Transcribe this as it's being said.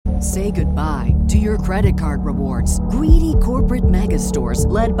Say goodbye to your credit card rewards. Greedy corporate mega stores,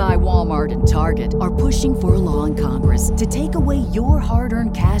 led by Walmart and Target, are pushing for a law in Congress to take away your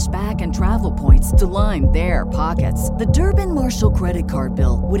hard-earned cash back and travel points to line their pockets. The Durbin-Marshall credit card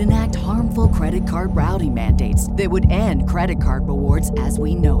bill would enact harmful credit card routing mandates that would end credit card rewards as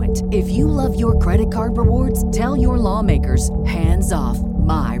we know it. If you love your credit card rewards, tell your lawmakers, hands off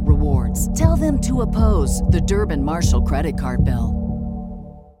my rewards. Tell them to oppose the Durbin-Marshall credit card bill.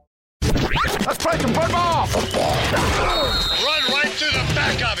 Let's play some football! Run right through the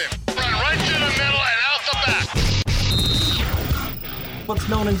back of him. Run right through the middle and out the back. What's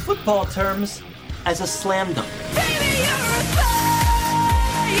known in football terms as a slam dunk. Baby, you're a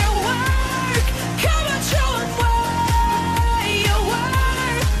firework. Come on, show 'em why you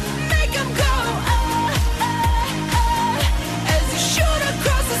work. Make 'em go, as you shoot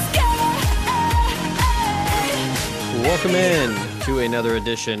across the sky. Welcome in to another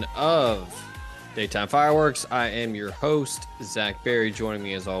edition of Daytime Fireworks. I am your host, Zach Berry. Joining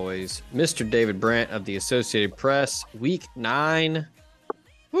me as always, Mr. David Brandt of the Associated Press. Week 9.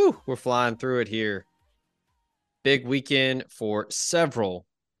 Woo, we're flying through it here. Big weekend for several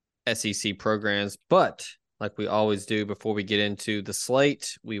SEC programs, but like we always do before we get into the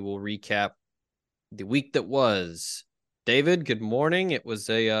slate, we will recap the week that was. David, good morning. It was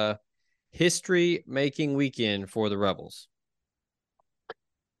a history-making weekend for the Rebels.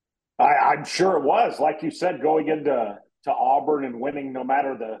 I'm sure it was. Like you said, going into Auburn and winning no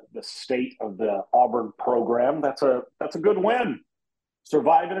matter the state of the Auburn program, that's a good win.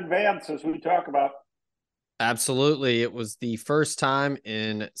 Survive and advance, as we talk about. Absolutely. It was the first time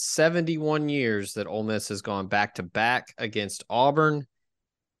in 71 years that Ole Miss has gone back-to-back against Auburn,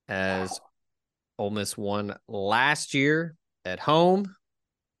 as Ole Miss won last year at home.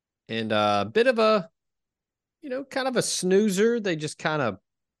 And a bit of a, kind of a snoozer. They just kind of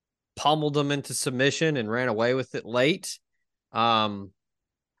pummeled them into submission and ran away with it late.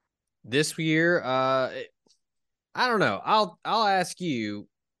 This year, I don't know. I'll ask you,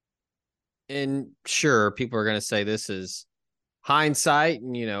 and sure, people are going to say this is hindsight,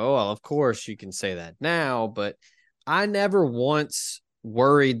 and well, of course you can say that now, but I never once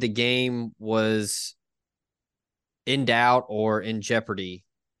worried the game was in doubt or in jeopardy,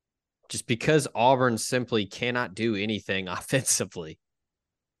 just because Auburn simply cannot do anything offensively.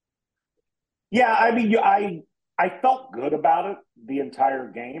 Yeah, I mean, I felt good about it the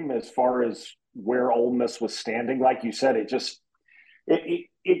entire game as far as where Ole Miss was standing. Like you said, it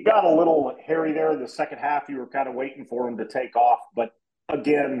got a little hairy there in the second half. You were kind of waiting for them to take off. But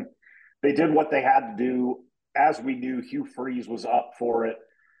again, they did what they had to do. As we knew, Hugh Freeze was up for it.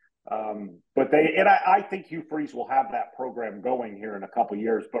 I think Hugh Freeze will have that program going here in a couple of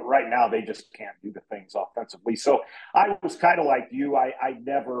years. But right now, they just can't do the things offensively. So I was kind of like you. I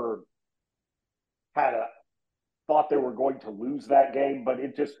never thought they were going to lose that game, but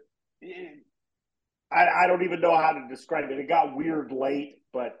I don't even know how to describe it. It got weird late,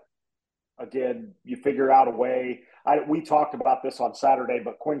 but again, you figure out a way. We talked about this on Saturday,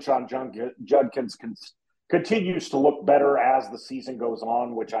 but Quinshon Judkins continues to look better as the season goes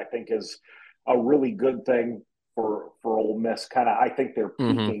on, which I think is a really good thing for Ole Miss. I think they're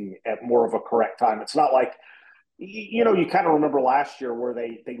peaking at more of a correct time. It's not like, you kind of remember last year where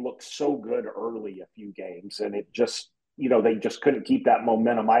they looked so good early a few games, and it just, they just couldn't keep that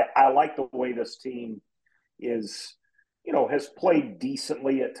momentum. I like the way this team is, has played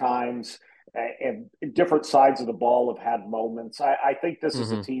decently at times, and different sides of the ball have had moments. I think this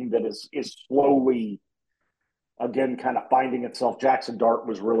is a team that is slowly, again, kind of finding itself. Jackson Dart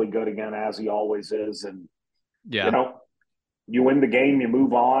was really good again, as he always is. And, you win the game, you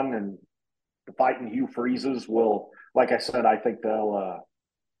move on, and the fighting Hugh Freezes will, like I said, I think they'll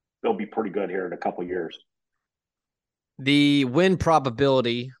be pretty good here in a couple of years. The win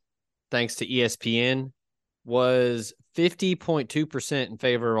probability, thanks to ESPN, was 50.2% in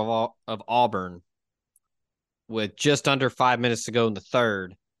favor of Auburn, with just under 5 minutes to go in the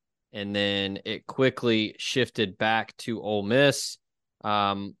third. And then it quickly shifted back to Ole Miss.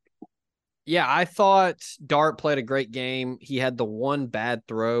 I thought Dart played a great game. He had the one bad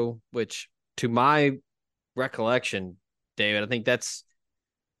throw, which, to my recollection, David, I think that's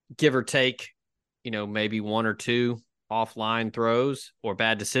give or take, maybe one or two offline throws or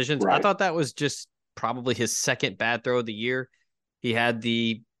bad decisions. Right. I thought that was just probably his second bad throw of the year. He had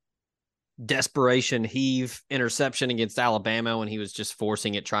the desperation heave interception against Alabama when he was just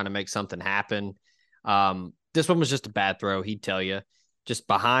forcing it, trying to make something happen. This one was just a bad throw, he'd tell you. Just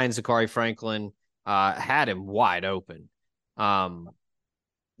behind Zachary Franklin, had him wide open.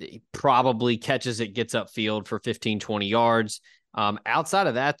 He probably catches it, gets upfield for 15, 20 yards. Outside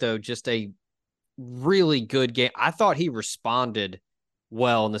of that, though, just a really good game. I thought he responded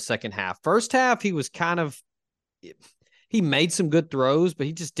well in the second half. First half, he was he made some good throws, but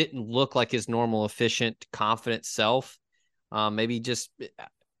he just didn't look like his normal, efficient, confident self. Maybe just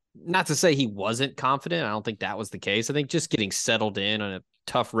not to say he wasn't confident. I don't think that was the case. I think just getting settled in on a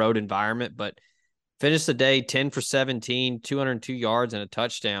tough road environment, but finished the day 10 for 17, 202 yards and a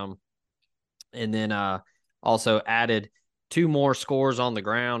touchdown. And then also added 2 more scores on the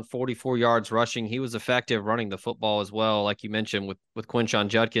ground, 44 yards rushing. He was effective running the football as well, like you mentioned with Quinshon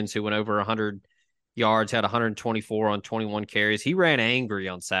Judkins, who went over 100 yards, had 124 on 21 carries. He ran angry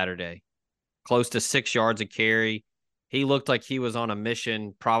on Saturday, close to 6 yards a carry. He looked like he was on a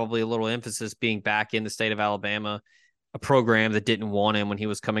mission, probably a little emphasis being back in the state of Alabama, a program that didn't want him when he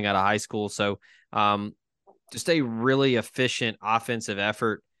was coming out of high school. So just a really efficient offensive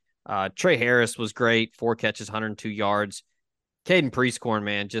effort. Trey Harris was great, 4 catches, 102 yards. Caden Prieskorn,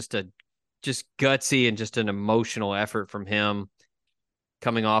 man, just gutsy and just an emotional effort from him.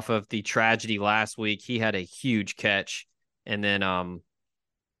 Coming off of the tragedy last week, he had a huge catch, and then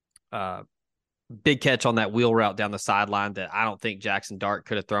big catch on that wheel route down the sideline that I don't think Jackson Dart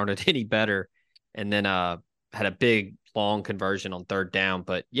could have thrown it any better. And then had a big long conversion on 3rd down.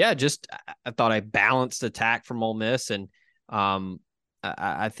 But yeah, just I thought a balanced attack from Ole Miss, and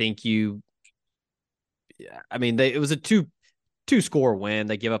I think it was a two score win.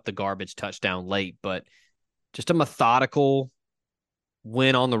 They give up the garbage touchdown late, but just a methodical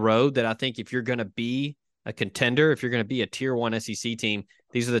win on the road that I think if you're going to be a contender, if you're going to be a tier 1 SEC team,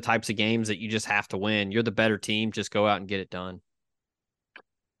 these are the types of games that you just have to win. You're the better team. Just go out and get it done.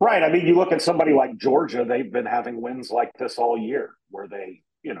 Right. I mean, you look at somebody like Georgia, they've been having wins like this all year where they,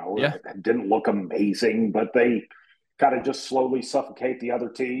 didn't look amazing, but they kind of just slowly suffocate the other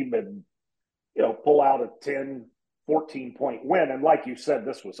team and, pull out a 10, 14-point win. And like you said,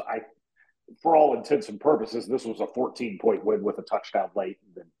 this was, for all intents and purposes, this was a 14-point win with a touchdown late.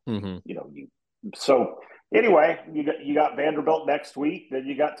 And then, so anyway, you got Vanderbilt next week, then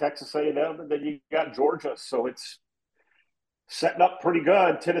you got Texas A&M, and then you got Georgia. So it's setting up pretty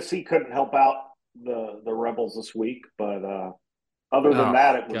good. Tennessee couldn't help out the Rebels this week, but other than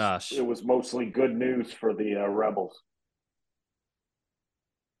that, it was mostly good news for the Rebels.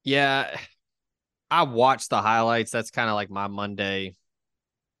 Yeah, I watched the highlights. That's kind of like my Monday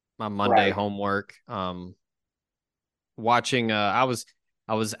Right. homework. Watching, I was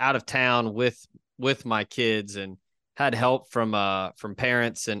out of town with my kids and had help from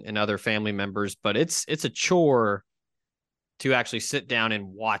parents and other family members, but it's a chore to actually sit down and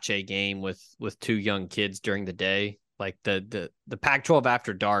watch a game with 2 young kids during the day. Like the Pac-12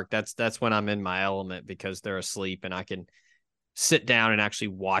 after dark, that's when I'm in my element because they're asleep and I can sit down and actually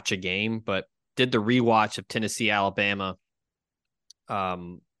watch a game. But did the rewatch of Tennessee, Alabama.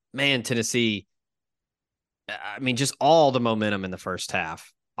 Man, Tennessee, I mean, just all the momentum in the first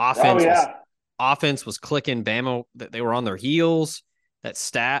half. Offense was clicking. Bama, they were on their heels.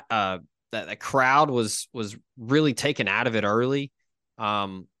 That crowd was really taken out of it early,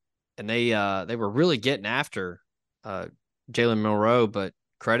 and they were really getting after Jalen Milroe. But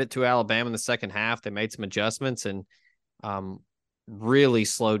credit to Alabama in the second half, they made some adjustments and really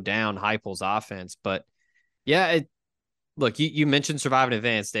slowed down Heupel's offense. But yeah, look, you mentioned survive in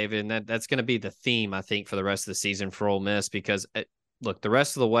advance, David, and that's going to be the theme, I think, for the rest of the season for Ole Miss because, look, the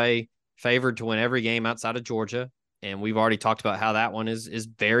rest of the way favored to win every game outside of Georgia, and we've already talked about how that one is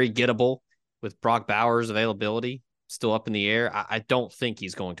very gettable with Brock Bowers' availability still up in the air. I don't think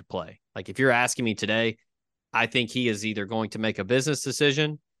he's going to play. Like, if you're asking me today, I think he is either going to make a business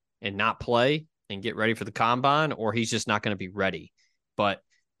decision and not play and get ready for the combine, or he's just not going to be ready. But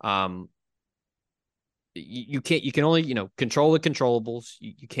you can only, control the controllables.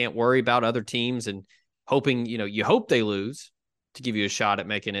 You can't worry about other teams and hoping, you hope they lose to give you a shot at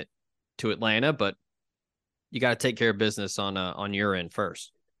making it to Atlanta, but you got to take care of business on your end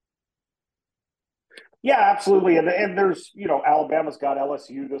first. Yeah, absolutely. And there's, Alabama's got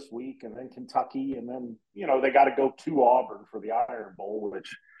LSU this week and then Kentucky. And then, they got to go to Auburn for the Iron Bowl,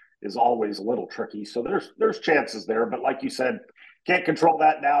 which is always a little tricky. So there's chances there. But like you said, can't control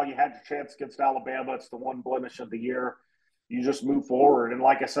that now. You had your chance against Alabama. It's the one blemish of the year. You just move forward. And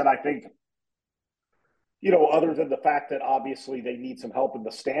like I said, I think, other than the fact that obviously they need some help in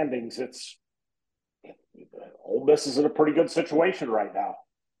the standings, Ole Miss is in a pretty good situation right now.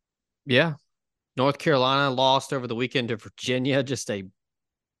 Yeah. North Carolina lost over the weekend to Virginia. Just a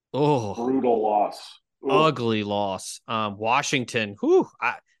brutal loss. Ugly loss. Washington,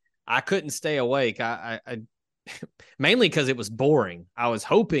 I couldn't stay awake. I mainly because it was boring. I was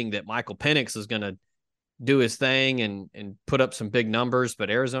hoping that Michael Penix was going to do his thing and put up some big numbers,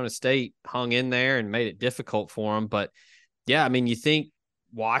 but Arizona State hung in there and made it difficult for him. But yeah, I mean, you think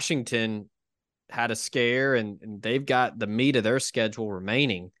Washington had a scare and they've got the meat of their schedule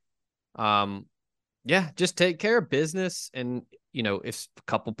remaining. Yeah, just take care of business. And, if a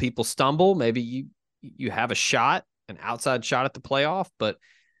couple people stumble, maybe you have a shot, an outside shot at the playoff. But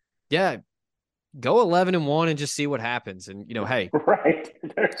yeah, go 11-1 and just see what happens. And, hey, Right.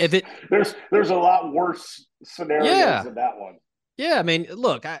 if it, There's a lot worse scenarios yeah, than that one. yeah, I mean,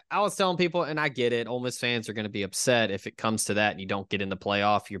 look, I was telling people, and I get it, Ole Miss fans are going to be upset if it comes to that and you don't get in the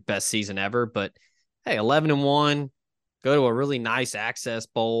playoff, your best season ever. But hey, 11-1, go to a really nice access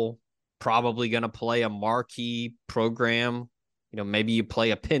bowl, probably going to play a marquee program. Maybe you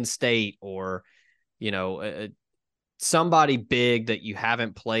play a Penn State or, somebody big that you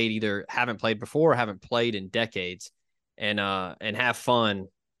either haven't played before or haven't played in decades, and have fun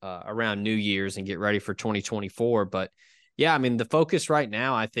around New Year's and get ready for 2024. But yeah, I mean, the focus right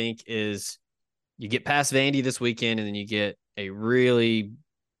now, I think, is you get past Vandy this weekend, and then you get a really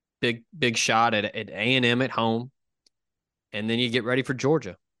big shot at A&M at home, and then you get ready for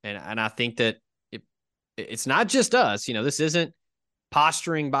Georgia. And I think that it's not just us. This isn't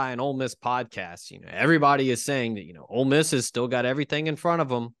posturing by an Ole Miss podcast. Everybody is saying that Ole Miss has still got everything in front of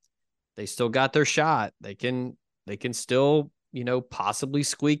them. They still got their shot. They can still possibly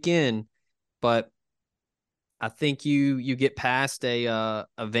squeak in, but I think you get past a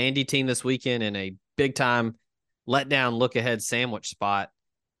Vandy team this weekend in a big time letdown look ahead sandwich spot,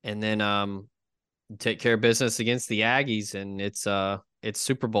 and then take care of business against the Aggies, and it's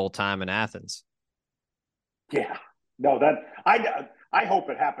Super Bowl time in Athens. Yeah. No, that I hope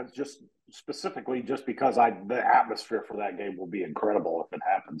it happens just specifically just because the atmosphere for that game will be incredible if it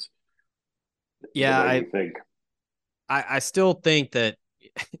happens. Yeah, I I still think that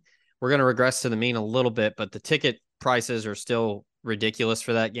we're going to regress to the mean a little bit, but the ticket prices are still ridiculous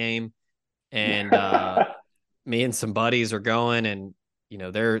for that game. And me and some buddies are going, and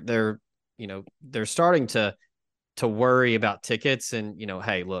they're starting to worry about tickets. And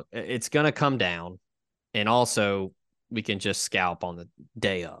hey, look, it's going to come down, and also we can just scalp on the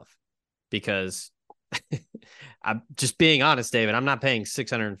day of, because I'm just being honest, David. I'm not paying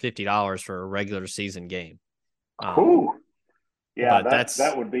 $650 for a regular season game. Ooh. Yeah, But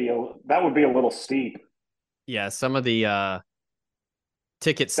that would be a little steep. Yeah, some of the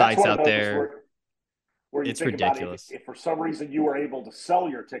ticket That's sites one of out those there, where you it's think about ridiculous. if for some reason you were able to sell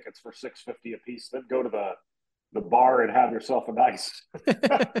your tickets for $650 a piece, then go to the bar and have yourself a nice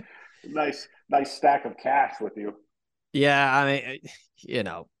nice stack of cash with you. Yeah, I mean,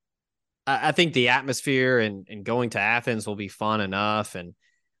 I think the atmosphere and going to Athens will be fun enough. And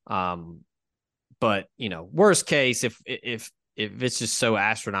but worst case, if it's just so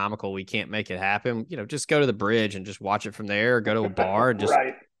astronomical we can't make it happen, just go to the bridge and just watch it from there, or go to a bar and just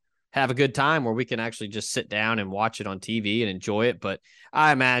Right. have a good time where we can actually just sit down and watch it on TV and enjoy it. But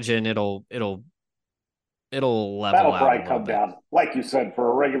I imagine it'll level That'll out a probably little come bit. down, like you said, for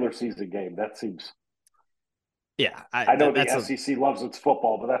a regular season game. That seems. Yeah, I know the that's SEC loves its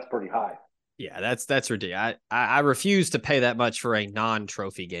football, but that's pretty high. yeah, that's ridiculous. I refuse to pay that much for a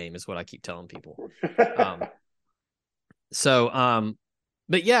non-trophy game, is what I keep telling people. Um, so,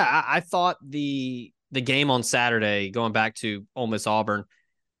 but yeah, I thought the game on Saturday, going back to Ole Miss Auburn,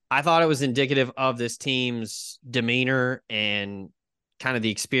 I thought it was indicative of this team's demeanor and kind of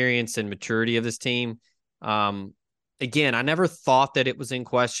the experience and maturity of this team. Again, I never thought that it was in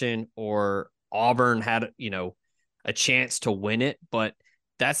question or Auburn had, a chance to win it, but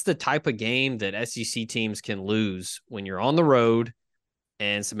that's the type of game that SEC teams can lose when you're on the road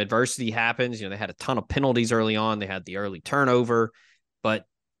and some adversity happens. They had a ton of penalties early on. They had the early turnover, but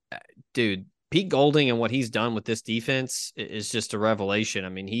dude, Pete Golding and what he's done with this defense is just a revelation. I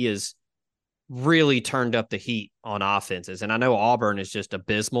mean, he has really turned up the heat on offenses. And I know Auburn is just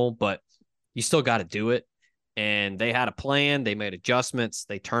abysmal, but you still got to do it. And they had a plan. They made adjustments.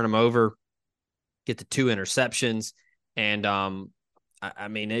 They turn them over, get the 2 interceptions. And, I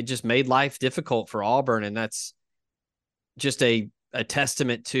mean, it just made life difficult for Auburn. And that's just a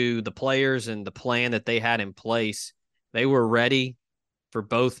testament to the players and the plan that they had in place. They were ready for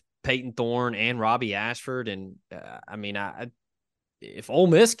both Peyton Thorne and Robbie Ashford. And I mean, if Ole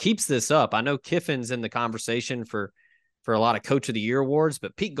Miss keeps this up, I know Kiffin's in the conversation for a lot of Coach of the Year awards,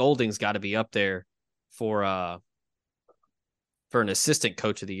 but Pete Golding's got to be up there for an Assistant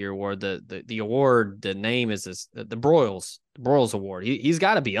Coach of the Year award. The award, the name is the Broyles Award. He's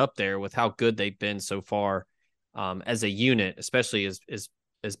got to be up there with how good they've been so far as a unit, especially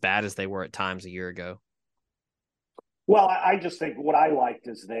as bad as they were at times a year ago. Well, I just think what I liked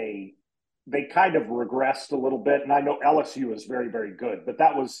is they they kind of regressed a little bit. And I know LSU is very, very good, but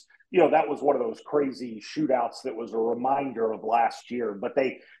that was, that was one of those crazy shootouts that was a reminder of last year. But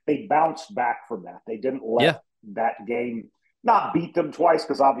they bounced back from that. They didn't let that game not beat them twice,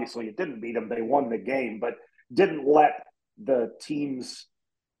 because obviously it didn't beat them. They won the game, but didn't let the team's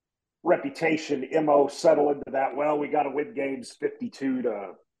reputation, MO, settle into that, well, we got to win games 52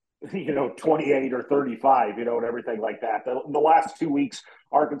 to 28 or 35, and everything like that. The last 2 weeks,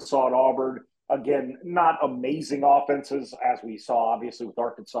 Arkansas and Auburn, again, not amazing offenses, as we saw, obviously, with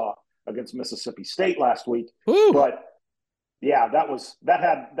Arkansas against Mississippi State last week. Ooh. But yeah, that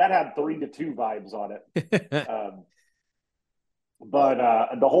had 3-2 vibes on it.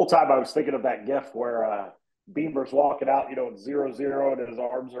 But the whole time I was thinking of that GIF where Beamer's walking out, it's 0-0 and his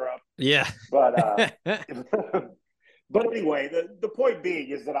arms are up. Yeah. But but anyway, the point being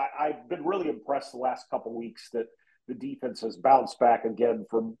is that I've been really impressed the last couple of weeks that the defense has bounced back again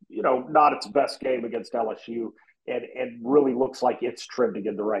from, not its best game against LSU, and really looks like it's trending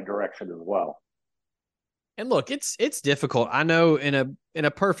in the right direction as well. And look, it's difficult. I know in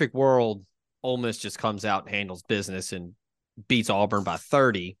a perfect world, Ole Miss just comes out and handles business and beats Auburn by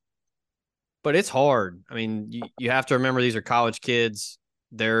 30. But it's hard. I mean, you have to remember these are college kids.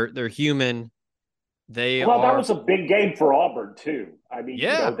 They're human. That was a big game for Auburn too. I mean,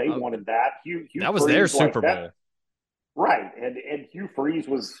 they wanted that. Hugh that was Freeze, their Super Bowl, right? And Hugh Freeze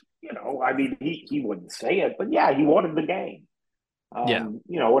was, I mean, he wouldn't say it, but yeah, he wanted the game. And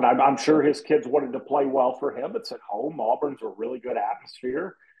I'm sure his kids wanted to play well for him. It's at home. Auburn's a really good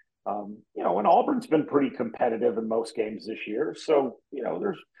atmosphere. And Auburn's been pretty competitive in most games this year. So,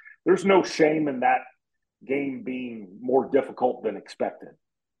 there's no shame in that game being more difficult than expected.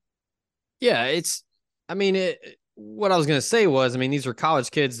 Yeah, what I was going to say was, I mean, these are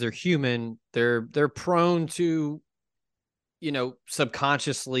college kids. They're human. They're prone to,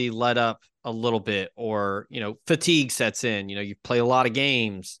 subconsciously let up a little bit, or, fatigue sets in. You play a lot of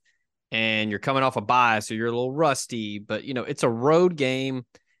games and you're coming off a bye, so you're a little rusty, but, it's a road game,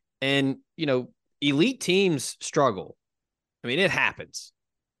 and, elite teams struggle. I mean, it happens.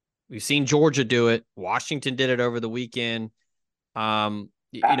 We've seen Georgia do it. Washington did it over the weekend.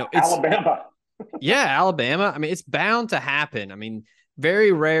 It's Alabama. Yeah, Alabama. I mean, it's bound to happen. I mean,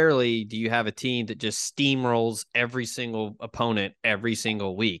 very rarely do you have a team that just steamrolls every single opponent every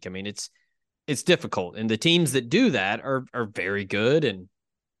single week. I mean, it's difficult, and the teams that do that are very good. And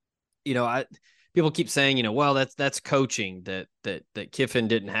people keep saying, well, that's coaching, that Kiffin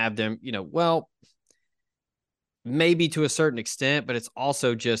didn't have them. Well, maybe to a certain extent, but it's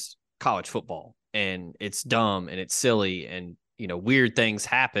also just college football, and it's dumb and it's silly, and weird things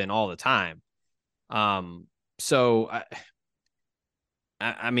happen all the time. So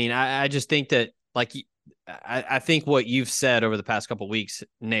I just think that, like, I think what you've said over the past couple of weeks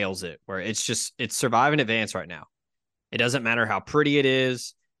nails it, where it's survive and advance right now. It doesn't matter how pretty it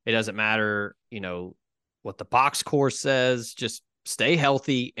is. It doesn't matter, what the box score says. Just stay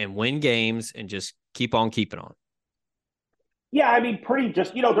healthy and win games and just keep on keeping on. Yeah, I mean,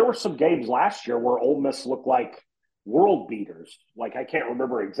 there were some games last year where Ole Miss looked like world beaters. Like, I can't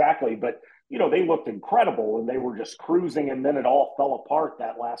remember exactly, but they looked incredible and they were just cruising, and then it all fell apart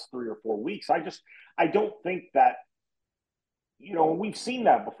that last 3 or 4 weeks. I don't think that, we've seen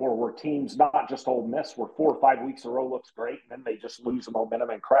that before, where teams, not just Ole Miss, where 4 or 5 weeks in a row looks great, and then they just lose the momentum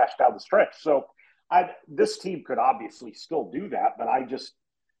and crash down the stretch. So this team could obviously still do that, but I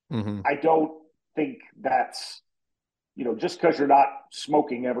don't think that's, just because you're not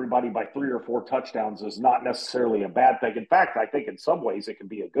smoking everybody by 3 or 4 touchdowns is not necessarily a bad thing. In fact, I think in some ways it can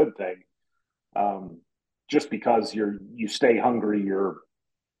be a good thing. Just because you stay hungry,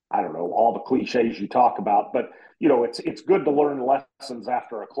 I don't know, all the cliches you talk about, but it's good to learn lessons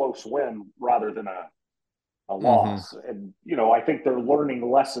after a close win rather than a loss. And I think they're learning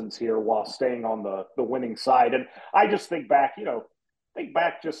lessons here while staying on the winning side. And I just think back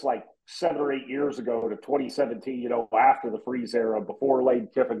just like 7 or 8 years ago to 2017, after the Freeze era, before Lane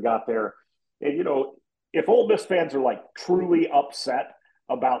Kiffin got there. And, if Ole Miss fans are like truly upset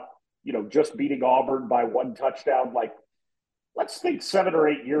about, just beating Auburn by 1 touchdown, like, let's think 7 or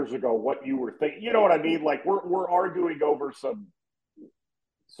 8 years ago what you were thinking. You know what I mean? Like, we're arguing over some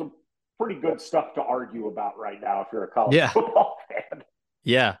pretty good stuff to argue about right now if you're a college football fan.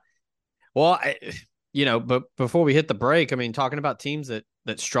 Yeah. Well, but before we hit the break, I mean, talking about teams that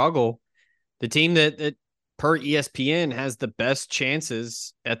struggle, the team that per ESPN has the best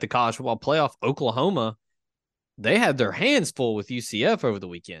chances at the college football playoff, Oklahoma, they had their hands full with UCF over the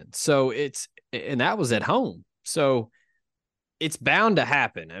weekend. So and that was at home. So it's bound to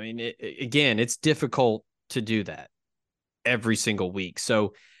happen. I mean, again, it's difficult to do that every single week.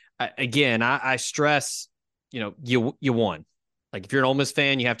 So I stress, you won. Like if you're an Ole Miss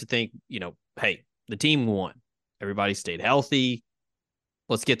fan, you have to think, hey, the team won. Everybody stayed healthy.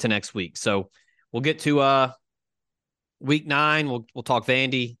 Let's get to next week. So we'll get to week 9. We'll talk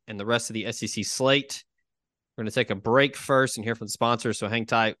Vandy and the rest of the SEC slate. We're going to take a break first and hear from the sponsors. So hang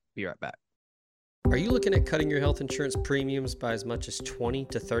tight. Be right back. Are you looking at cutting your health insurance premiums by as much as 20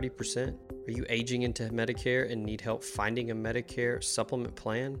 to 30%? Are you aging into Medicare and need help finding a Medicare supplement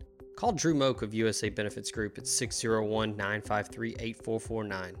plan? Call Drew Moak of USA Benefits Group at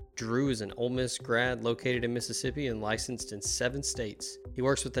 601-953-8449. Drew is an Ole Miss grad located in Mississippi and licensed in 7 states. He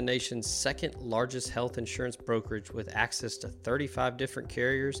works with the nation's second largest health insurance brokerage with access to 35 different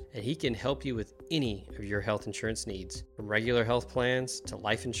carriers, and he can help you with any of your health insurance needs. From regular health plans to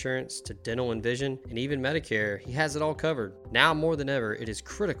life insurance to dental and vision and even Medicare, he has it all covered. Now more than ever, it is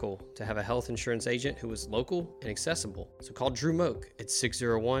critical to have a health insurance agent who is local and accessible. So call Drew Moak at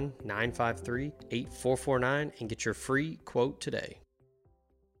 601-953-8449 and get your free quote today.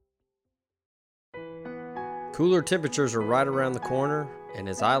 Cooler temperatures are right around the corner, and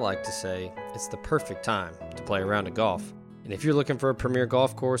as I like to say, it's the perfect time to play a round of golf. And if you're looking for a premier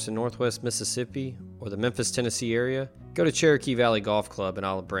golf course in Northwest Mississippi or the Memphis, Tennessee area, go to Cherokee Valley Golf Club in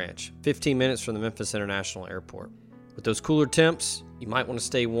Olive Branch, 15 minutes from the Memphis International Airport. With those cooler temps, you might want to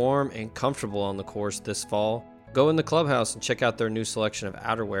stay warm and comfortable on the course this fall. Go in the clubhouse and check out their new selection of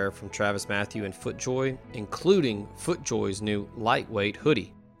outerwear from Travis Matthew and FootJoy, including FootJoy's new lightweight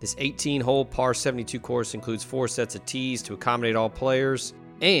hoodie. This 18-hole par 72 course includes 4 sets of tees to accommodate all players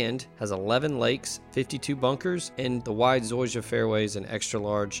and has 11 lakes, 52 bunkers, and the wide Zoysia fairways and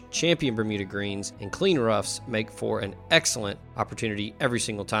extra-large Champion Bermuda greens and clean roughs make for an excellent opportunity every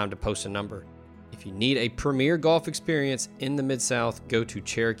single time to post a number. If you need a premier golf experience in the Mid-South, go to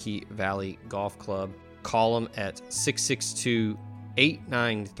Cherokee Valley Golf Club. Call them at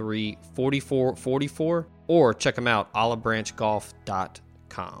 662-893-4444 or check them out,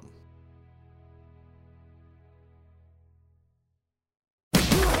 olivebranchgolf.com.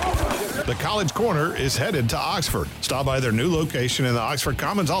 The College Corner is headed to Oxford. Stop by their new location in the Oxford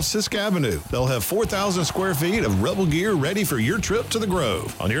Commons off Sisk Avenue. They'll have 4,000 square feet of Rebel gear ready for your trip to the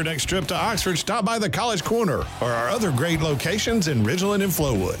Grove. On your next trip to Oxford, stop by the College Corner or our other great locations in Ridgeland and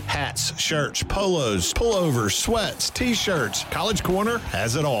Flowood. Hats, shirts, polos, pullovers, sweats, t-shirts. College Corner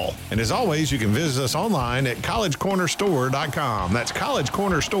has it all. And as always, you can visit us online at collegecornerstore.com. That's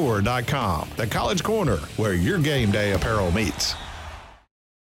collegecornerstore.com. The College Corner, where your game day apparel meets.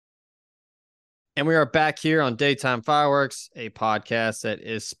 And we are back here on Daytime Fireworks, a podcast that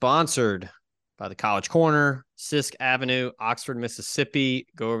is sponsored by the College Corner, Sisk Avenue, Oxford, Mississippi.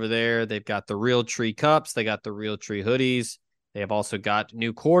 Go over there. They've got the Real Tree cups. They got the Real Tree hoodies. They have also got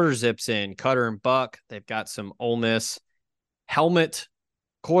new quarter zips in, Cutter and Buck. They've got some Ole Miss helmet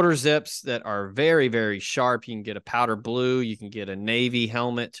quarter zips that are very, very sharp. You can get a powder blue. You can get a navy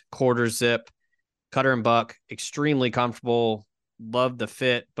helmet quarter zip. Cutter and Buck, extremely comfortable. Love the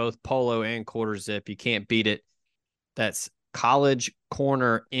fit, both polo and quarter zip. You can't beat it. That's College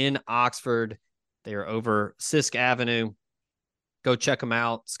Corner in Oxford. They are over Sisk Avenue. Go check them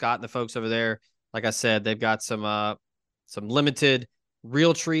out. Scott and the folks over there, like I said, they've got some limited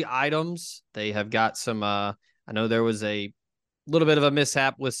Real Tree items. They have got some, I know there was a little bit of a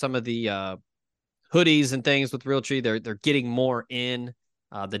mishap with some of the hoodies and things with Real Tree. They're getting more in.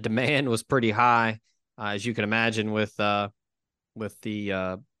 The demand was pretty high, as you can imagine, with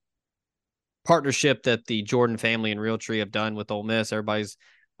the partnership that the Jordan family and Real Tree have done with Ole Miss. Everybody's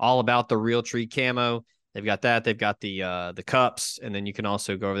all about the Real Tree camo. They've got that. They've got the cups, and then you can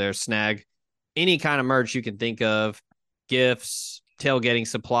also go over there, snag any kind of merch you can think of, gifts, tailgating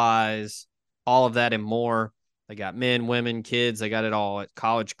supplies, all of that and more. They got men, women, kids. They got it all at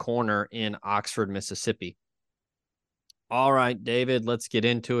College Corner in Oxford, Mississippi. All right, David, let's get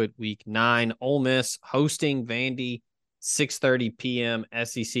into it. Week 9, Ole Miss hosting Vandy, 6:30 p.m.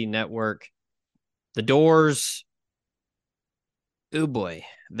 SEC Network. The Doors, oh boy,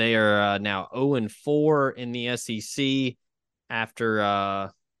 they are now 0-4 in the SEC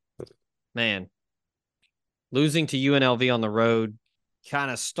after, losing to UNLV on the road.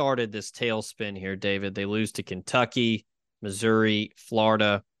 Kind of started this tailspin here, David. They lose to Kentucky, Missouri,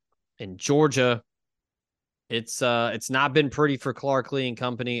 Florida, and Georgia. It's not been pretty for Clark Lee and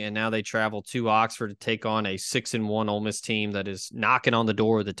company, and now they travel to Oxford to take on a 6-1 Ole Miss team that is knocking on the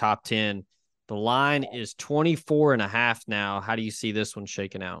door of the top 10. The line is 24.5 now. How do you see this one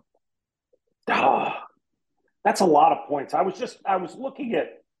shaking out? That's a lot of points. I was looking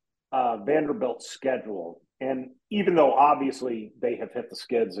at Vanderbilt's schedule, and even though obviously they have hit the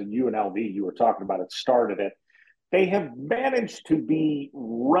skids, and UNLV, you were talking about it, started it. they have managed to be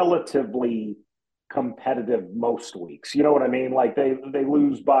relatively competitive most weeks. You know what I mean? Like they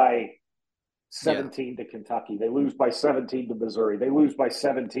lose by Yeah. 17 to Kentucky. They lose by 17 to Missouri. They lose by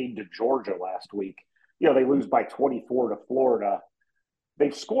 17 to Georgia last week. You know, they lose by 24 to Florida.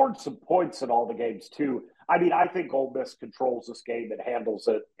 They've scored some points in all the games too. I mean, I think Ole Miss controls this game and handles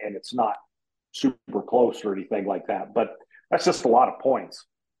it, and it's not super close or anything like that. But that's just a lot of points.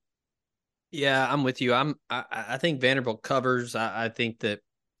 Yeah, I'm with you. I think Vanderbilt covers. I think that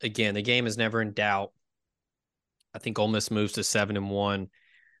again, the game is never in doubt. I think Ole Miss moves to 7-1,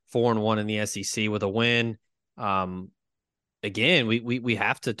 4-1 in the SEC with a win. Again, we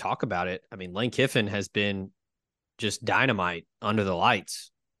have to talk about it. I mean, Lane Kiffin has been just dynamite under the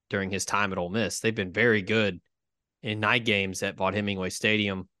lights during his time at Ole Miss. They've been very good in night games at Vaught Hemingway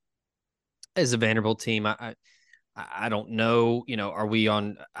Stadium. As a Vanderbilt team, I don't know, are we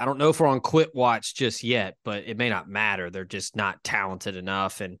on, I don't know if we're on quit watch just yet, but it may not matter. They're just not talented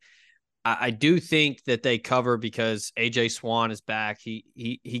enough. And I do think that they cover because AJ Swan is back.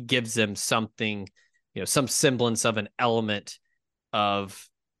 He gives them something, some semblance of an element of,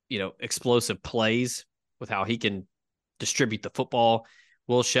 explosive plays with how he can distribute the football.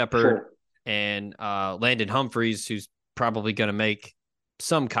 Will Shepherd Sure. and Landon Humphreys, who's probably going to make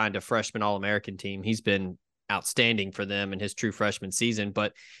some kind of freshman All-American team. He's been outstanding for them in his true freshman season.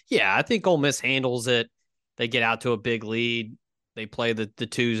 But yeah, I think Ole Miss handles it. They get out to a big lead. They play the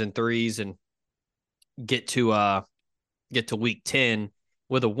 2s and 3s and get to week 10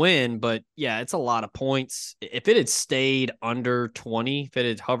 with a win. But yeah, it's a lot of points. If it had stayed under 20, if it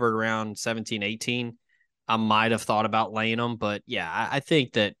had hovered around 17, 18, I might have thought about laying them. But yeah, I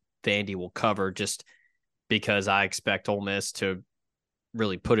think that Vandy will cover just because I expect Ole Miss to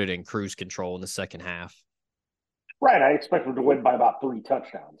really put it in cruise control in the second half. Right. I expect them to win by about 3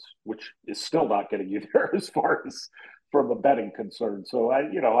 touchdowns, which is still not getting you there as far as from a betting concern. So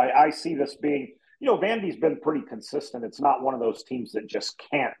I see this being, Vandy's been pretty consistent. It's not one of those teams that just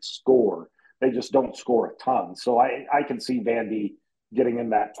can't score. They just don't score a ton. So I can see Vandy getting in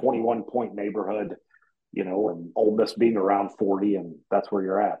that 21-point neighborhood, and Ole Miss being around 40, and that's where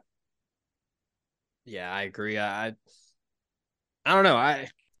you're at. Yeah, I agree. I don't know.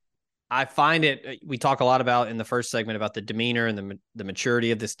 I find it. We talk a lot about in the first segment about the demeanor and the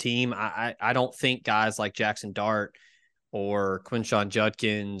maturity of this team. I don't think guys like Jackson Dart or Quinshawn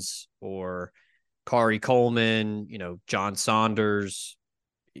Judkins or Kari Coleman, John Saunders,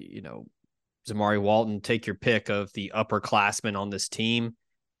 Zamari Walton, take your pick of the upperclassmen on this team.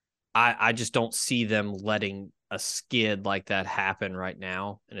 I just don't see them letting a skid like that happen right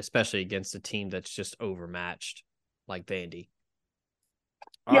now, and especially against a team that's just overmatched like Vandy.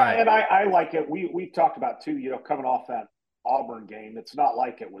 All Yeah, right. and I like it. We've talked about too, coming off that Auburn game. It's not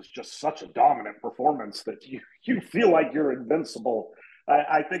like it was just such a dominant performance that you feel like you're invincible.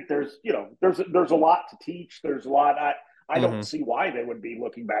 I think there's a lot to teach. There's a lot. I don't see why they would be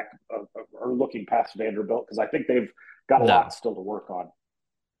looking back or looking past Vanderbilt because I think they've got a No. lot still to work on.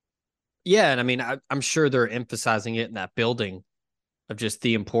 Yeah, and I mean, I'm sure they're emphasizing it in that building of just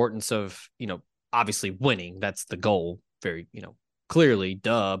the importance of, obviously winning. That's the goal. Very, clearly,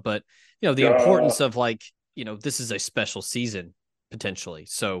 duh. But, the importance of this is a special season potentially.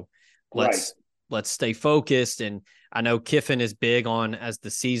 So let's stay focused. And I know Kiffin is big on as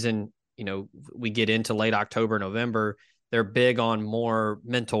the season, we get into late October, November, they're big on more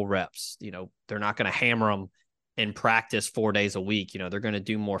mental reps. They're not going to hammer them in practice 4 days a week. They're going to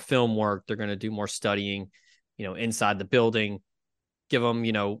do more film work. They're going to do more studying, inside the building, give them,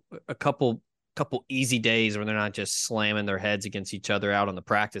 a couple easy days where they're not just slamming their heads against each other out on the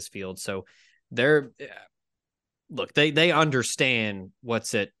practice field. So they understand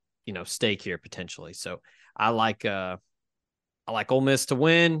what's at, stake here potentially. So I like Ole Miss to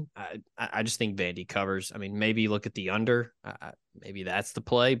win. I just think Vandy covers. I mean, maybe look at the under. Maybe that's the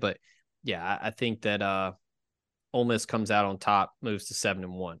play, but yeah, I think that Ole Miss comes out on top, moves to 7-1.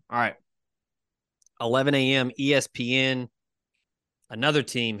 All right. 11 a.m. ESPN. Another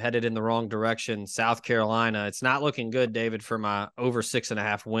team headed in the wrong direction, South Carolina. It's not looking good, David, for my over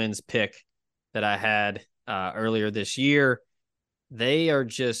 6.5 wins pick that I had earlier this year. They are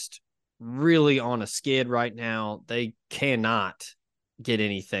just really on a skid right now. They cannot get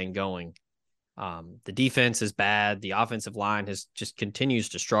anything going. The defense is bad. The offensive line just continues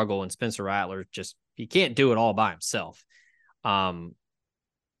to struggle, and Spencer Rattler he can't do it all by himself. A&M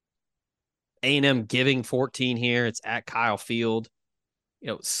giving 14 here. It's at Kyle Field.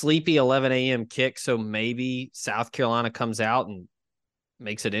 Sleepy 11 a.m. kick, so maybe South Carolina comes out and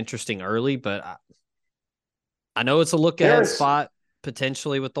makes it interesting early, but I know it's a look-ahead spot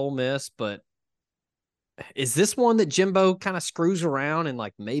potentially with Ole Miss, but is this one that Jimbo kind of screws around and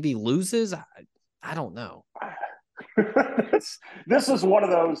like maybe loses? I don't know. This is one of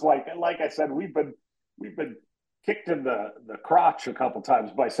those, like I said, we've been kicked in the crotch a couple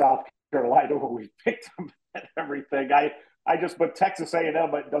times by South Carolina when we picked them and everything. But Texas A&M,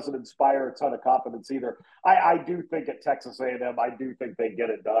 it doesn't inspire a ton of confidence either. I do think at Texas A&M, I do think they get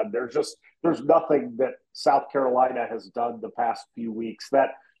it done. There's nothing that South Carolina has done the past few weeks that,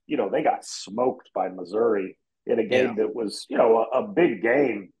 they got smoked by Missouri in a game that was, a big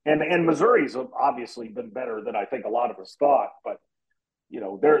game. And Missouri's obviously been better than I think a lot of us thought, but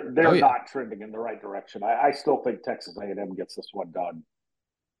they're not trending in the right direction. I still think Texas A&M gets this one done.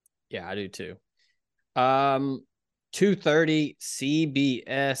 Yeah, I do too. 2:30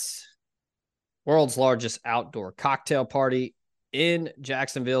 CBS, world's largest outdoor cocktail party in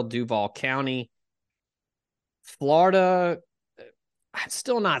Jacksonville, Duval County, Florida. I'm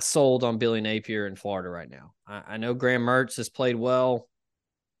still not sold on Billy Napier in Florida right now. I know Graham Mertz has played well.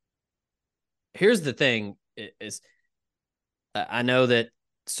 Here's the thing is I know that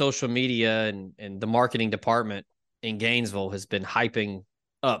social media and the marketing department in Gainesville has been hyping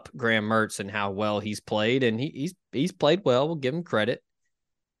up Graham Mertz and how well he's played, and he's played well. We'll give him credit.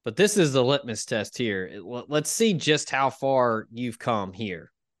 But this is the litmus test here. Let's see just how far you've come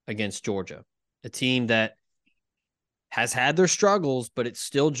here against Georgia, a team that has had their struggles, but it's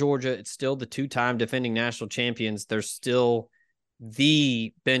still Georgia. It's still the two-time defending national champions. They're still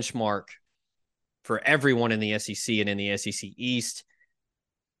the benchmark for everyone in the SEC and in the SEC East.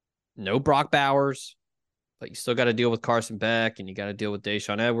 No Brock Bowers, but you still got to deal with Carson Beck, and you got to deal with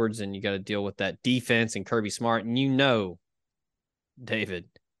Deshaun Edwards, and you got to deal with that defense and Kirby Smart. And David,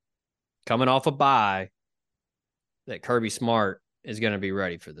 coming off a bye, that Kirby Smart is going to be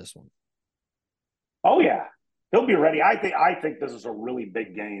ready for this one. Oh, yeah. He'll be ready. I think this is a really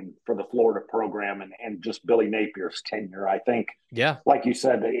big game for the Florida program and just Billy Napier's tenure. I think, like you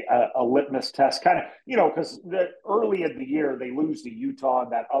said, a litmus test kind of, because early in the year they lose to Utah in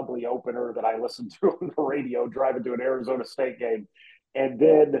that ugly opener that I listened to on the radio driving to an Arizona State game. And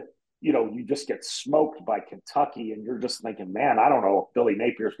then, you just get smoked by Kentucky and you're just thinking, man, I don't know if Billy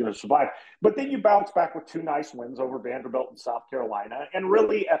Napier's going to survive. But then you bounce back with two nice wins over Vanderbilt and South Carolina. And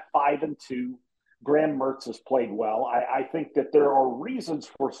really at 5-2, Graham Mertz has played well. I think that there are reasons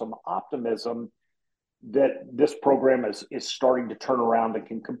for some optimism that this program is starting to turn around and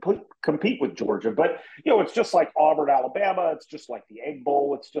can compete with Georgia. But, it's just like Auburn, Alabama. It's just like the Egg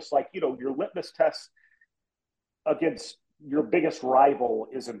Bowl. It's just like, your litmus test against your biggest rival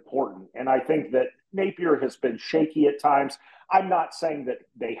is important. And I think that Napier has been shaky at times. I'm not saying that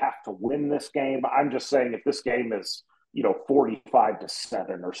they have to win this game. I'm just saying if this game is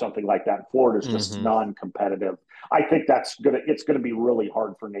 45-7 or something like that. Florida's just non-competitive. I think it's going to be really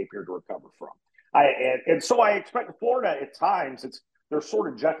hard for Napier to recover from. So I expect Florida at times, they're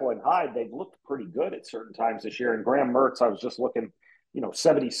sort of Jekyll and Hyde. They've looked pretty good at certain times this year. And Graham Mertz, I was just looking,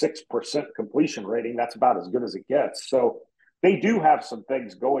 76% completion rating. That's about as good as it gets. So they do have some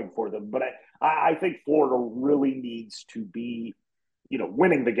things going for them. But I think Florida really needs to be,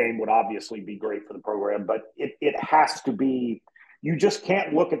 winning the game would obviously be great for the program, but it has to be, you just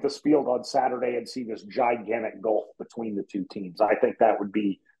can't look at this field on Saturday and see this gigantic gulf between the two teams. I think that would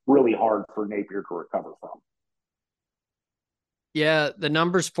be really hard for Napier to recover from. Yeah, the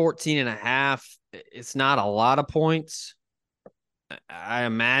number's 14.5. It's not a lot of points. I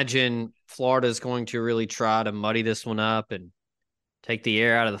imagine Florida is going to really try to muddy this one up and take the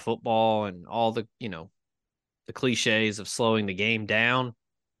air out of the football and all the, the cliches of slowing the game down.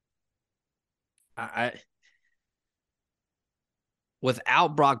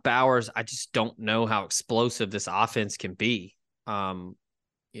 Without Brock Bowers, I just don't know how explosive this offense can be.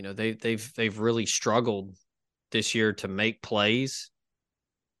 They've really struggled this year to make plays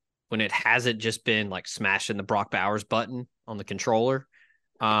when it hasn't just been like smashing the Brock Bowers button on the controller.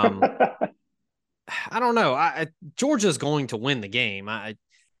 I don't know. Georgia's going to win the game. I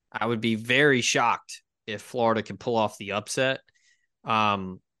would be very shocked if Florida can pull off the upset.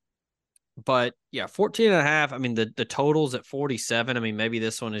 But yeah, 14.5. I mean, the total's at 47. I mean, maybe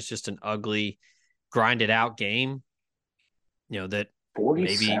this one is just an ugly, grinded out game. That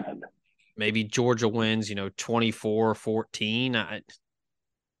 47. Maybe Georgia wins, 24-14.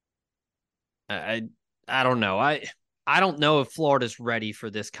 I don't know. I don't know if Florida's ready for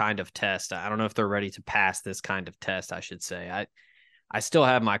this kind of test. I don't know if they're ready to pass this kind of test, I should say. I still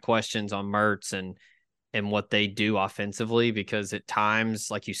have my questions on Mertz and what they do offensively, because at times,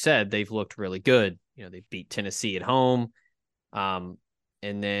 like you said, they've looked really good. They beat Tennessee at home. And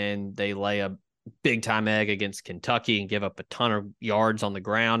then they lay a big time egg against Kentucky and give up a ton of yards on the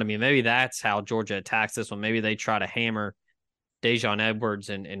ground. I mean, maybe that's how Georgia attacks this one. Maybe they try to hammer Dejon Edwards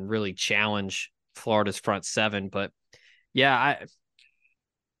and really challenge Florida's front seven. But yeah,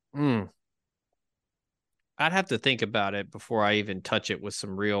 I'd have to think about it before I even touch it with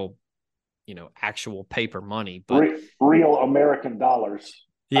some real, actual paper money. But real American dollars.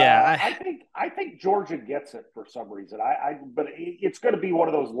 yeah, I think Georgia gets it for some reason. But it's going to be one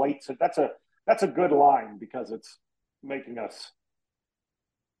of those late. So that's a good line because it's making us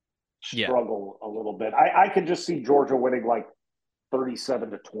struggle a little bit. I can just see Georgia winning like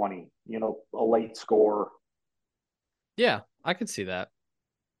 37-20. A late score. Yeah, I could see that.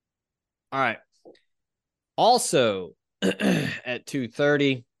 All right. Also at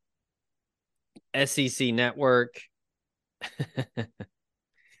 2:30, SEC Network,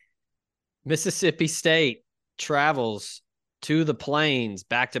 Mississippi State travels to the Plains,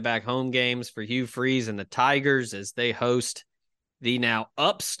 back-to-back home games for Hugh Freeze and the Tigers as they host the now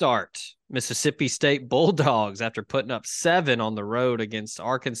upstart Mississippi State Bulldogs after putting up 7 on the road against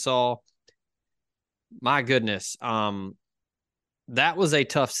Arkansas. My goodness, that was a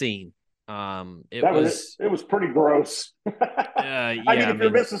tough scene. It was pretty gross. Yeah, if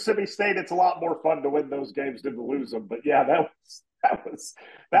you're Mississippi State, it's a lot more fun to win those games than to lose them. But yeah, that was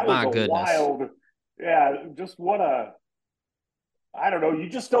a wild. Yeah, just I don't know. You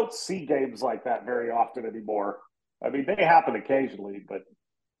just don't see games like that very often anymore. I mean, they happen occasionally, but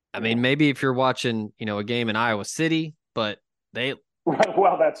I mean, maybe if you're watching, a game in Iowa City, but they.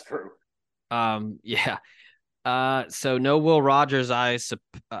 Well, that's true. Yeah. So no Will Rogers. I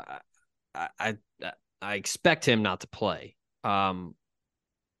expect him not to play.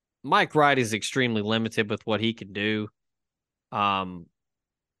 Mike Wright is extremely limited with what he can do.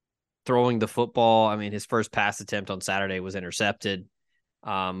 Throwing the football. I mean, his first pass attempt on Saturday was intercepted.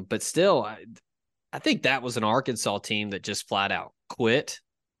 But still, I think that was an Arkansas team that just flat out quit,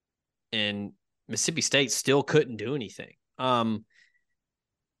 and Mississippi State still couldn't do anything.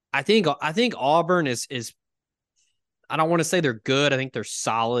 I think Auburn is I don't want to say they're good. I think they're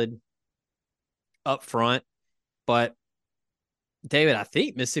solid up front, but David, I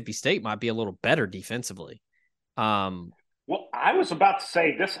think Mississippi State might be a little better defensively. Well, I was about to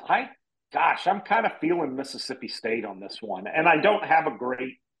say this. I'm kind of feeling Mississippi State on this one, and I don't have a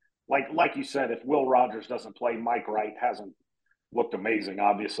great like you said. If Will Rogers doesn't play, Mike Wright hasn't looked amazing,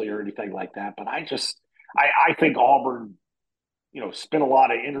 obviously, or anything like that. But I think Auburn, spent a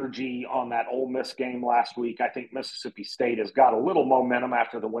lot of energy on that Ole Miss game last week. I think Mississippi State has got a little momentum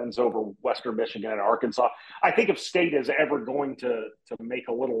after the wins over Western Michigan and Arkansas. I think if State is ever going to make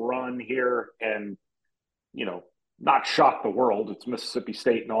a little run here and, not shock the world, it's Mississippi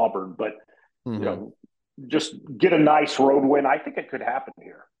State and Auburn, but, just get a nice road win. I think it could happen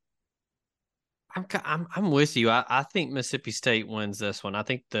here. I'm with you. I think Mississippi State wins this one. I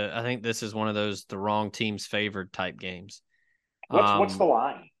think this is one of those the wrong team's favored type games. What's the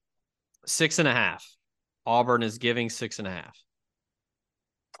line? 6.5. Auburn is giving 6.5.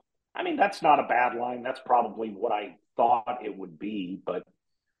 I mean, that's not a bad line. That's probably what I thought it would be, but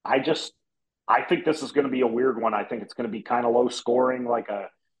I think this is going to be a weird one. I think it's going to be kind of low scoring, like a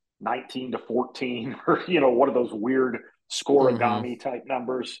 19-14 or, one of those weird scoregami type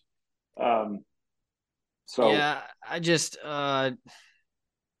numbers. Yeah,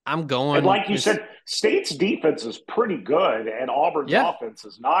 I'm going. And like you said, State's defense is pretty good, and Auburn's offense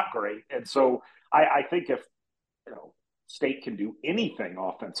is not great. And so I think if State can do anything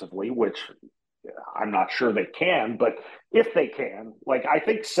offensively, which I'm not sure they can, but if they can, I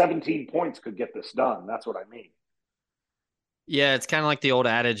think 17 points could get this done. That's what I mean. Yeah, it's kind of like the old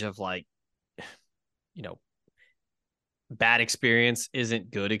adage of bad experience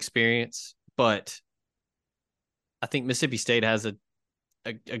isn't good experience, but I think Mississippi State has a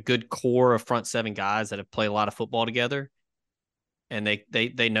good core of front seven guys that have played a lot of football together, and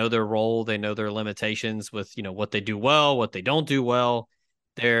they know their role, they know their limitations with what they do well, what they don't do well.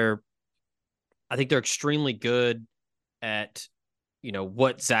 I think they're extremely good at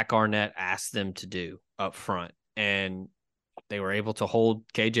what Zach Arnett asked them to do up front, and they were able to hold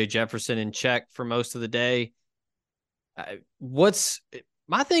KJ Jefferson in check for most of the day.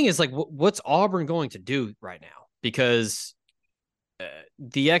 My thing is what's Auburn going to do right now? Because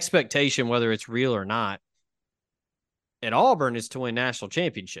the expectation, whether it's real or not, at Auburn is to win national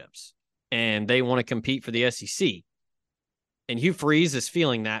championships, and they want to compete for the SEC. And Hugh Freeze is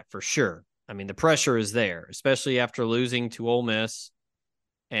feeling that for sure. I mean, the pressure is there, especially after losing to Ole Miss,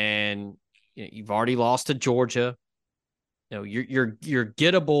 and you've already lost to Georgia. Your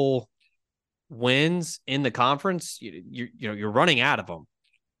gettable wins in the conference, you're running out of them.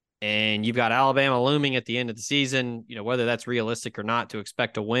 and you've got Alabama looming at the end of the season, whether that's realistic or not to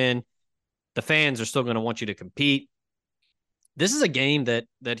expect a win, the fans are still going to want you to compete. This is a game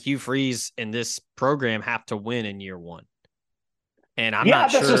that Hugh Freeze and this program have to win in year one. And I'm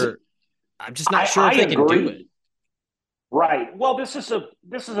not sure. I'm just not sure if they can do it. Right. Well, this is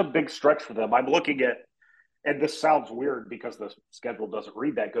a big stretch for them. I'm looking at, and this sounds weird because the schedule doesn't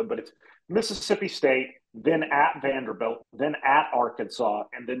read that good, but it's Mississippi State, then at Vanderbilt, then at Arkansas,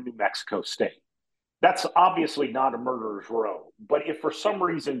 and then New Mexico State. That's obviously not a murderer's row. But if for some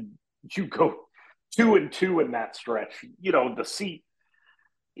reason you go 2-2 in that stretch, the seat,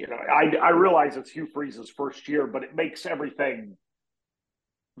 I realize it's Hugh Freeze's first year, but it makes everything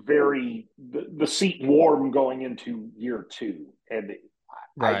the seat warm going into year two. And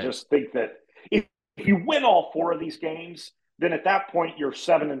right. I just think that if you win all four of these games, then at that point you're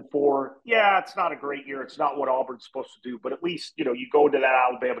 7-4. Yeah, it's not a great year. It's not what Auburn's supposed to do, but at least, you go to that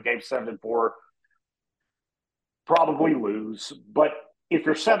Alabama game 7-4, probably lose. But if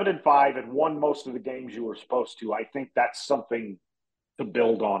you're 7-5 and won most of the games you were supposed to, I think that's something to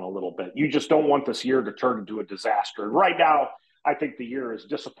build on a little bit. You just don't want this year to turn into a disaster. And right now, I think the year is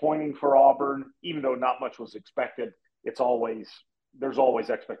disappointing for Auburn, even though not much was expected. There's always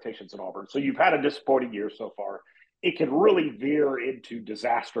expectations in Auburn. So you've had a disappointing year so far. It can really veer into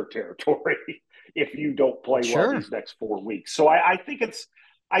disaster territory if you don't play well these next 4 weeks. So I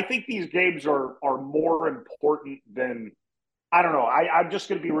think these games are more important than, I don't know. I'm just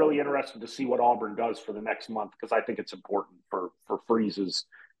going to be really interested to see what Auburn does for the next month, because I think it's important for Freeze's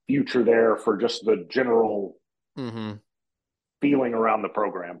future there, for just the general feeling around the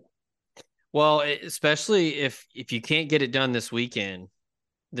program. Well, especially if you can't get it done this weekend,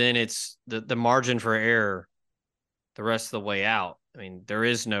 then it's the margin for error the rest of the way out. I mean, there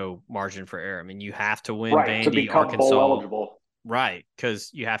is no margin for error. I mean, you have to win Vandy, to become Arkansas. bowl eligible. Right, because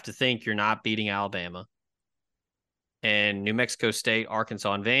you have to think you're not beating Alabama. And New Mexico State,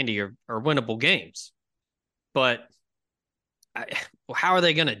 Arkansas, and Vandy are winnable games. But how are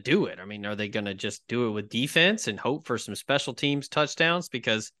they going to do it? I mean, are they going to just do it with defense and hope for some special teams touchdowns?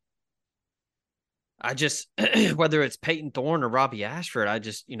 Because I just, whether it's Peyton Thorne or Robbie Ashford, I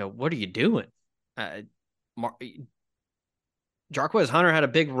just, what are you doing? Jarquez Hunter had a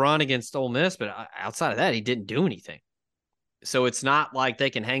big run against Ole Miss, but outside of that, he didn't do anything. So it's not like they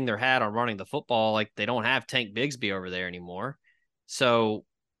can hang their hat on running the football. Like, they don't have Tank Bigsby over there anymore. So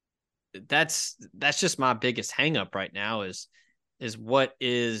that's just my biggest hang up right now is what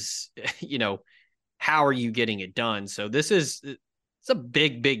is, how are you getting it done? So it's a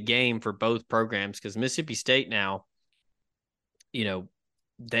big, big game for both programs, because Mississippi State now,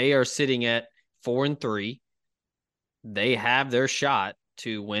 they are sitting at 4-3. They have their shot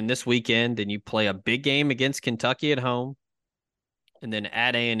to win this weekend. Then you play a big game against Kentucky at home, and then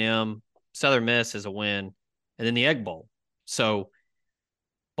at A&M, Southern Miss is a win, and then the Egg Bowl. So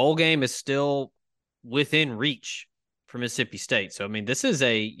bowl game is still within reach for Mississippi State. So, I mean, this is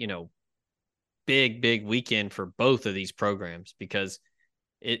a, big, big weekend for both of these programs, because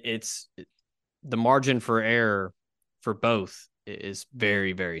it's the margin for error for both is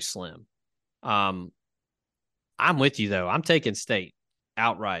very, very slim. I'm with you, though. I'm taking State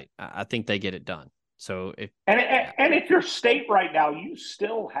outright. I think they get it done. So if you're State right now, you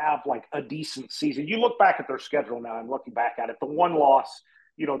still have like a decent season. You look back at their schedule now. I'm looking back at it. The one loss,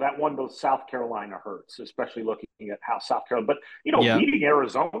 that one to South Carolina hurts, especially looking at how South Carolina. But beating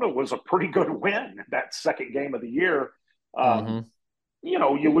Arizona was a pretty good win. That second game of the year.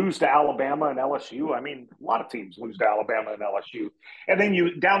 You lose to Alabama and LSU. I mean, a lot of teams lose to Alabama and LSU. And then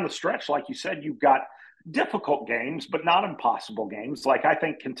you down the stretch, like you said, you've got difficult games, but not impossible games. Like, I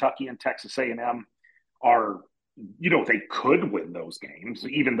think Kentucky and Texas A&M are, they could win those games,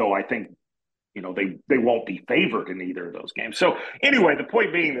 even though I think, they won't be favored in either of those games. So anyway, the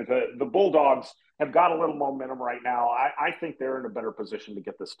point being that the Bulldogs have got a little momentum right now. I think they're in a better position to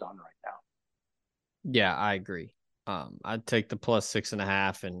get this done right now. Yeah, I agree. I'd take the plus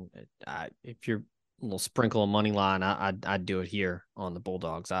 6.5, and if you're a little sprinkle of money line, I'd do it here on the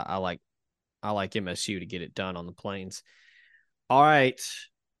Bulldogs. I like MSU to get it done on the Plains. All right,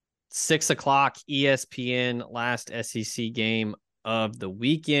 6:00 ESPN, last SEC game of the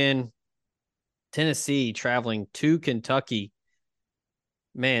weekend. Tennessee traveling to Kentucky.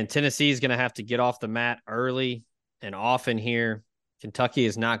 Man, Tennessee is going to have to get off the mat early and often here. Kentucky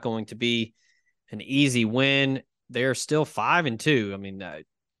is not going to be an easy win. They're still 5-2. I mean,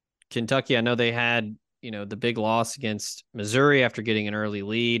 Kentucky, I know they had, the big loss against Missouri after getting an early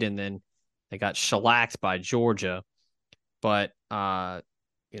lead, and then they got shellacked by Georgia. But,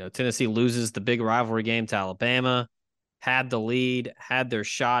 Tennessee loses the big rivalry game to Alabama. had the lead, had their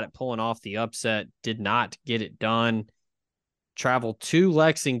shot at pulling off the upset, did not get it done. Travel to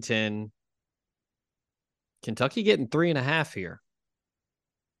Lexington. Kentucky getting 3.5 here.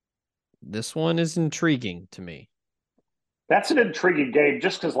 This one is intriguing to me. That's an intriguing game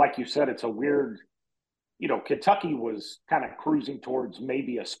just because, like you said, it's a weird, Kentucky was kind of cruising towards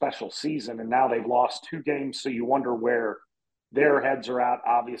maybe a special season, and now they've lost 2 games. So you wonder where their heads are at.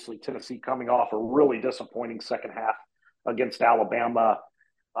 Obviously, Tennessee coming off a really disappointing second half against Alabama.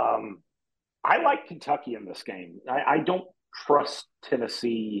 I like Kentucky in this game. I don't trust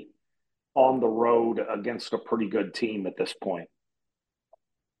Tennessee on the road against a pretty good team at this point.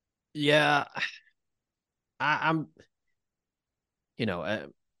 Yeah, I'm,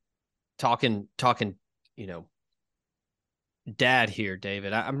 talking, dad here,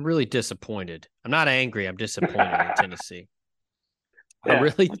 David. I'm really disappointed. I'm not angry. I'm disappointed in Tennessee.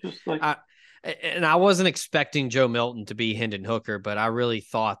 Yeah, I wasn't expecting Joe Milton to be Hendon Hooker, but I really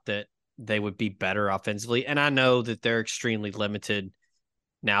thought that they would be better offensively. And I know that they're extremely limited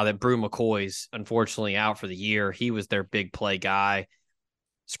now that Brew McCoy's unfortunately out for the year. He was their big play guy.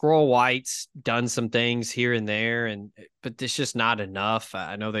 Squirrel White's done some things here and there, but it's just not enough.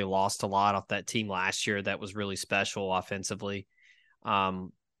 I know they lost a lot off that team last year that was really special offensively. Joe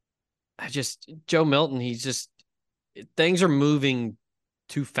Milton, things are moving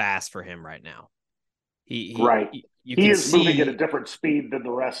too fast for him right now. He is moving at a different speed than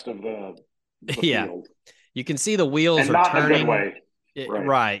the rest of the field. You can see the wheels and are not turning. In a good way.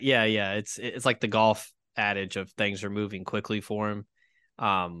 Right. Yeah. It's like the golf adage of things are moving quickly for him.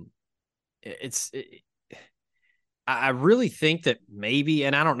 I really think that maybe,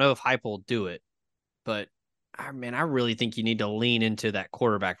 and I don't know if Heupel will do it, but I really think you need to lean into that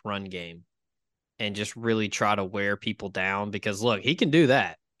quarterback run game and just really try to wear people down, because look, he can do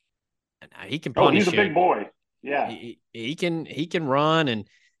that. He can punish he's a big boy. Yeah. He can run and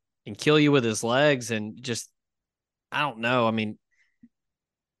kill you with his legs, and just, I don't know. I mean,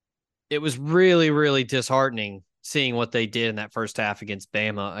 it was really, really disheartening seeing what they did in that first half against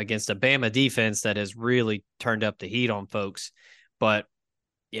Bama, against a Bama defense that has really turned up the heat on folks. But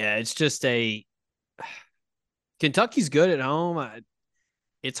yeah, it's just Kentucky's good at home.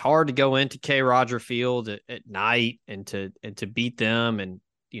 It's hard to go into K. Roger Field at night and to beat them. And,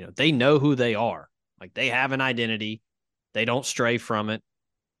 they know who they are. Like, they have an identity. They don't stray from it.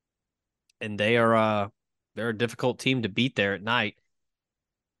 And they're a difficult team to beat there at night.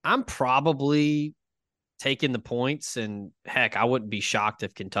 I'm probably taking the points, and heck, I wouldn't be shocked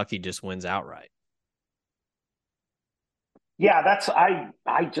if Kentucky just wins outright. Yeah,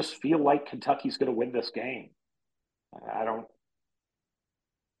 I just feel like Kentucky's going to win this game.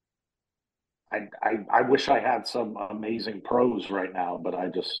 I wish I had some amazing pros right now, but I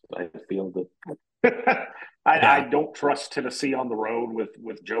feel that I don't trust Tennessee on the road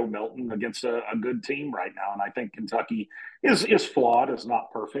with Joe Milton against a good team right now. And I think Kentucky is flawed, is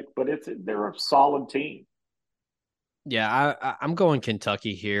not perfect, but they're a solid team. Yeah, I'm going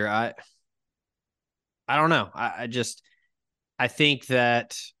Kentucky here. I don't know. I think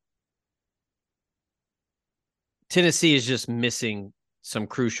that Tennessee is just missing some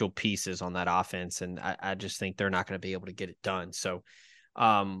crucial pieces on that offense, and I just think they're not going to be able to get it done. So,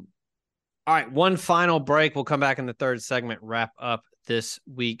 all right, one final break. We'll come back in the third segment, wrap up this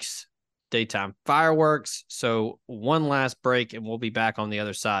week's daytime fireworks. So one last break, and we'll be back on the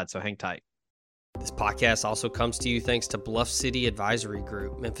other side. So hang tight. This podcast also comes to you thanks to Bluff City Advisory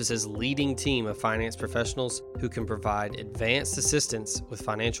Group, Memphis's leading team of finance professionals who can provide advanced assistance with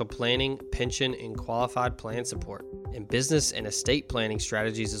financial planning, pension, and qualified plan support, and business and estate planning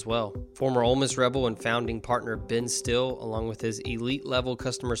strategies as well. Former Ole Miss Rebel and founding partner Ben Still, along with his elite-level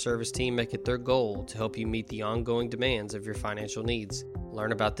customer service team, make it their goal to help you meet the ongoing demands of your financial needs.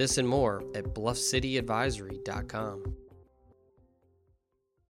 Learn about this and more at bluffcityadvisory.com.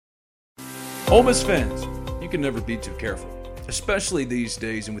 Ole Miss fans, you can never be too careful, especially these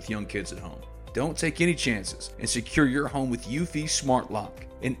days and with young kids at home. Don't take any chances and secure your home with Eufy Smart Lock,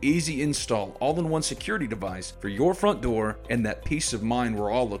 an easy install, all-in-one security device for your front door and that peace of mind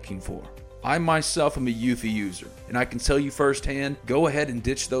we're all looking for. I myself am a Eufy user, and I can tell you firsthand, go ahead and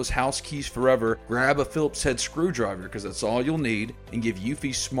ditch those house keys forever, grab a Phillips head screwdriver because that's all you'll need, and give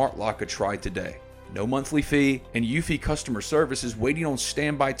Eufy Smart Lock a try today. No monthly fee, and Eufy customer service is waiting on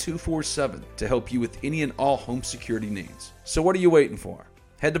standby 24/7 to help you with any and all home security needs. So what are you waiting for?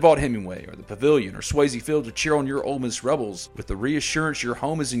 Head to Vaught Hemingway or the Pavilion or Swayze Field to cheer on your Ole Miss Rebels with the reassurance your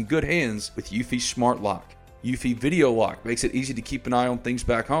home is in good hands with Eufy Smart Lock. Eufy Video Lock makes it easy to keep an eye on things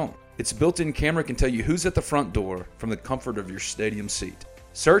back home. Its built-in camera can tell you who's at the front door from the comfort of your stadium seat.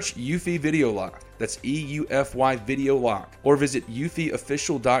 Search Eufy Video Lock. That's EUFY Video Lock. Or visit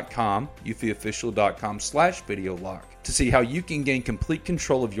eufyofficial.com, eufyofficial.com/video lock to see how you can gain complete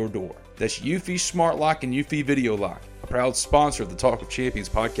control of your door. That's Eufy Smart Lock and Eufy Video Lock, a proud sponsor of the Talk of Champions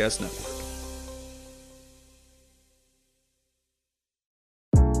podcast network.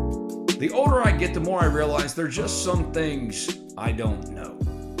 The older I get, the more I realize there are just some things I don't know.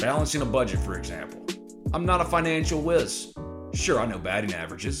 Balancing a budget, for example. I'm not a financial whiz. Sure, I know batting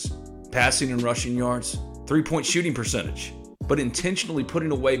averages, passing and rushing yards, three-point shooting percentage. But intentionally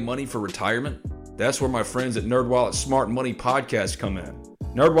putting away money for retirement? That's where my friends at NerdWallet's Smart Money Podcast come in.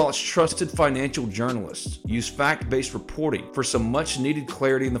 NerdWallet's trusted financial journalists use fact-based reporting for some much-needed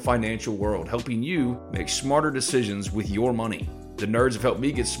clarity in the financial world, helping you make smarter decisions with your money. The nerds have helped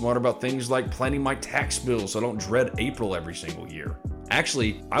me get smarter about things like planning my tax bill so I don't dread April every single year.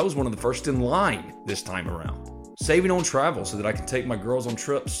 Actually, I was one of the first in line this time around. Saving on travel so that I can take my girls on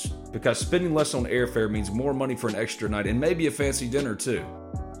trips, because spending less on airfare means more money for an extra night and maybe a fancy dinner too.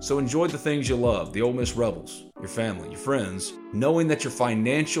 So enjoy the things you love, the Ole Miss Rebels, your family, your friends, knowing that your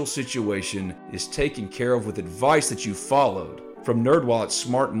financial situation is taken care of with advice that you followed from NerdWallet's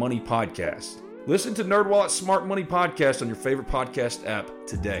Smart Money Podcast. Listen to NerdWallet's Smart Money Podcast on your favorite podcast app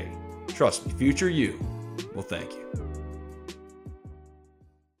today. Trust me, future you will thank you.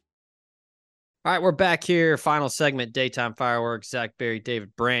 All right, we're back here. Final segment, Daytime Fireworks. Zach Berry,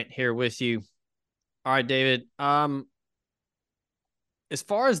 David Brandt here with you. All right, David. As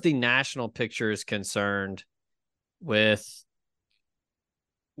far as the national picture is concerned, with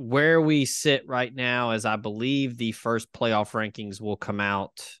where we sit right now, as I believe the first playoff rankings will come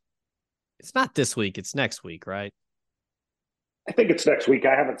out. It's not this week, it's next week, right? I think it's next week.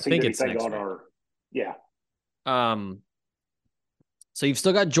 I haven't seen anything on week. our yeah. So you've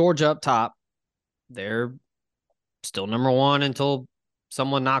still got Georgia up top. They're still number one until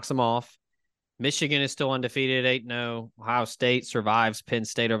someone knocks them off. Michigan is still undefeated at 8-0. Ohio State survives Penn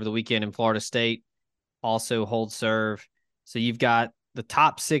State over the weekend, and Florida State also holds serve. So you've got the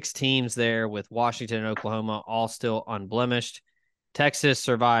top 6 teams there with Washington and Oklahoma all still unblemished. Texas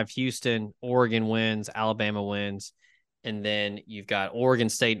survived Houston. Oregon wins. Alabama wins. And then you've got Oregon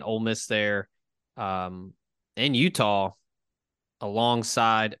State and Ole Miss there. And Utah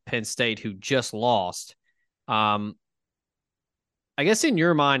alongside Penn State, who just lost. I guess in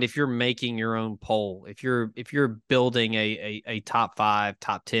your mind, if you're making your own poll, if you're building a top 5,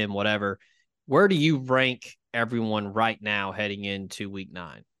 top 10, whatever, where do you rank everyone right now heading into week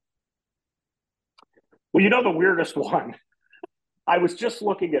 9? Well, the weirdest one. I was just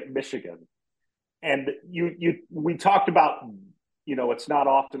looking at Michigan, and we talked about, it's not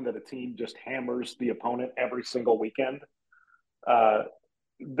often that a team just hammers the opponent every single weekend.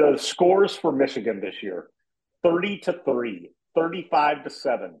 The scores for Michigan this year: 30-3,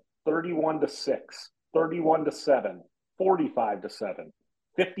 35-7, 31-6, 31-7, 45-7,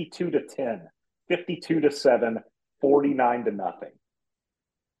 52-10, 52-7, 49-0.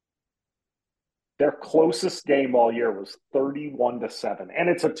 Their closest game all year was 31-7, and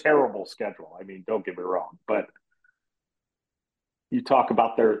it's a terrible schedule. I mean, don't get me wrong, but you talk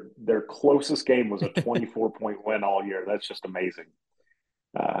about their closest game was a 24-point win all year. That's just amazing.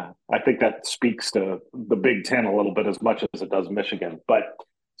 I think that speaks to the Big Ten a little bit as much as it does Michigan. But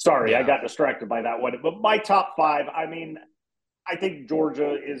sorry, I got distracted by that one. But my top 5, I mean, I think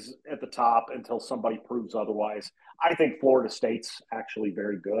Georgia is at the top until somebody proves otherwise. I think Florida State's actually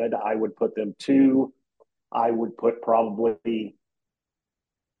very good. I would put them 2. I would put probably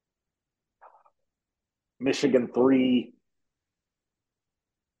Michigan 3.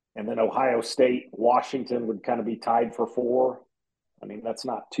 And then Ohio State, Washington would kind of be tied for 4. I mean, that's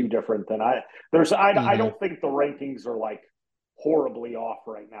not too different than I don't think the rankings are like horribly off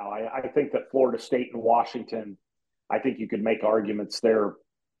right now. I think that Florida State and Washington, I think you could make arguments they're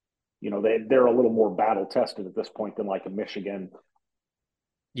a little more battle tested at this point than like a Michigan.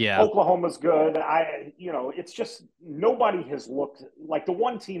 Yeah. Oklahoma's good. It's just nobody has looked like the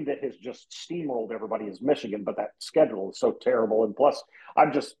one team that has just steamrolled everybody is Michigan, but that schedule is so terrible. And plus,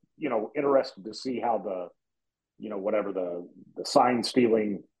 I'm just, interested to see how the sign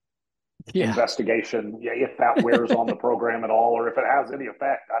stealing investigation, if that wears on the program at all, or if it has any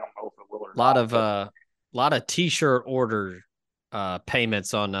effect. I don't know if it will or not. Lot of t-shirt order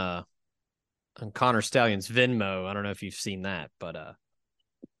payments on Connor Stallion's Venmo. I don't know if you've seen that, but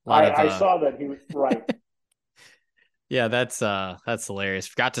I saw that he was right. Yeah, that's hilarious.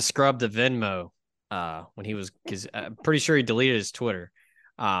 Forgot to scrub the Venmo when he was, because I'm pretty sure he deleted his Twitter.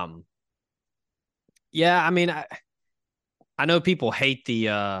 Yeah, I mean, I know people hate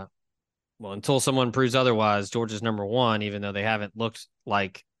the well, until someone proves otherwise, Georgia's number one, even though they haven't looked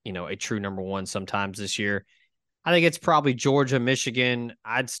like, a true number one sometimes this year. I think it's probably Georgia, Michigan.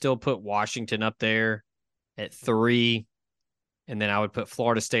 I'd still put Washington up there at 3, and then I would put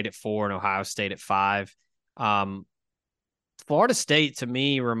Florida State at 4 and Ohio State at 5. Florida State, to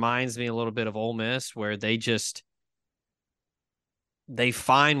me, reminds me a little bit of Ole Miss, where they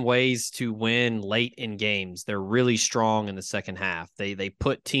find ways to win late in games. They're really strong in the second half. They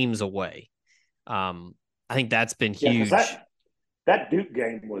put teams away. I think that's been huge. That Duke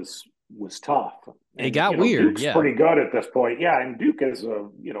game was tough. And, it got weird. Duke's pretty good at this point. Yeah, and Duke is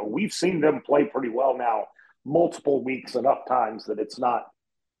we've seen them play pretty well now, multiple weeks, enough times that it's not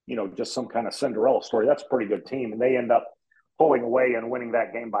just some kind of Cinderella story. That's a pretty good team, and they end up pulling away and winning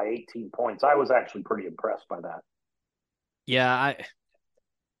that game by 18 points. I was actually pretty impressed by that.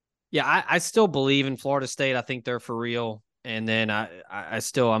 I still believe in Florida State. I think they're for real. And then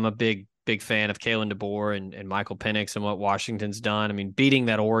I'm a big fan of Kalen DeBoer and Michael Penix and what Washington's done. I mean, beating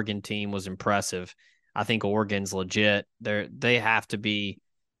that Oregon team was impressive. I think Oregon's legit. They have to be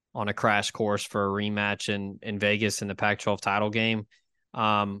on a crash course for a rematch in Vegas in the Pac-12 title game.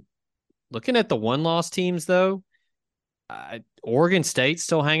 Looking at the one-loss teams, though, Oregon State's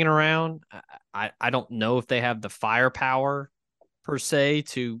still hanging around. I don't know if they have the firepower per se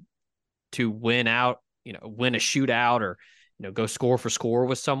to win out, win a shootout or, go score for score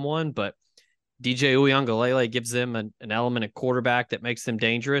with someone. But DJ Uiagalelei gives them an element of quarterback that makes them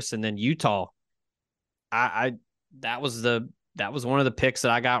dangerous. And then Utah, that was one of the picks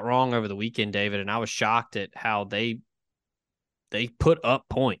that I got wrong over the weekend, David, and I was shocked at how they put up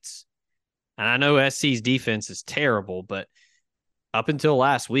points. And I know SC's defense is terrible, but up until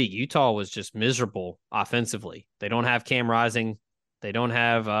last week, Utah was just miserable offensively. They don't have Cam Rising. They don't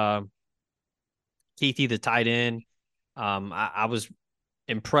have Keithy, the tight end. I was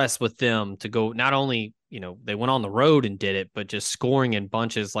impressed with them to go, not only, they went on the road and did it, but just scoring in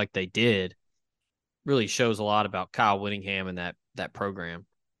bunches like they did really shows a lot about Kyle Whittingham and that program.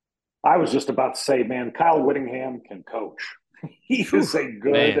 I was just about to say, man, Kyle Whittingham can coach. He is a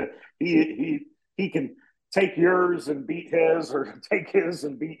good man. He can take yours and beat his, or take his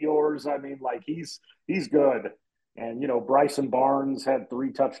and beat yours. I mean, like, he's good. And Bryson Barnes had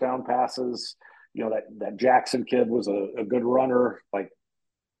 3 touchdown passes. That Jackson kid was a good runner. Like,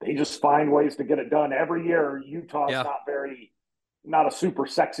 they just find ways to get it done every year. Utah's not a super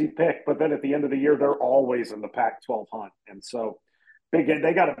sexy pick, but then at the end of the year, they're always in the Pac-12 hunt. And so they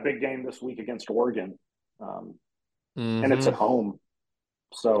got a big game this week against Oregon. And it's at home.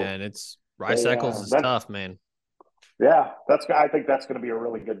 So, and it's Rice Eccles is tough, man. Yeah, I think that's going to be a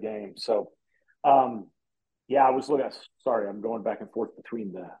really good game. So, I was looking at, sorry, I'm going back and forth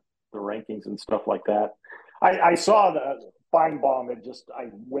between the rankings and stuff like that. I saw the Feinbaum I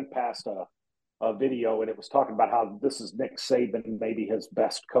went past a video, and it was talking about how this is Nick Saban, maybe his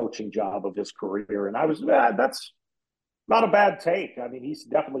best coaching job of his career. And I was, that's not a bad take. I mean, he's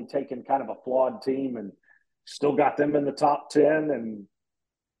definitely taken kind of a flawed team and still got them in the top 10, and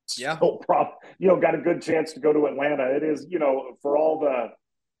still got a good chance to go to Atlanta. It is, for all the,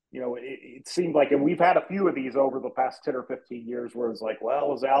 it seemed like, and we've had a few of these over the past 10 or 15 years where it's like,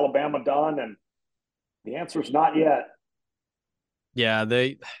 well, is Alabama done? And the answer is not yet. Yeah,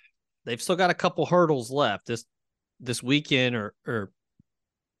 they've still got a couple hurdles left. This weekend or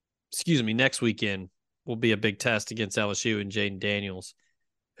excuse me, next weekend will be a big test against LSU and Jaden Daniels,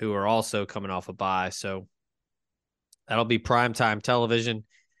 who are also coming off a bye. So that'll be primetime television.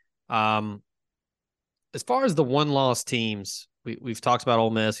 As far as the one-loss teams, we've talked about Ole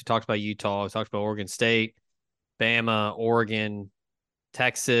Miss, we talked about Utah, we talked about Oregon State, Bama, Oregon,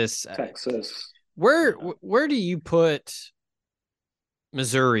 Texas. Where do you put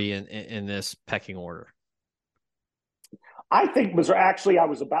Missouri in this pecking order? I think Missouri, actually, I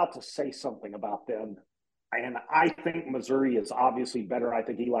was about to say something about them. And I think Missouri is obviously better. I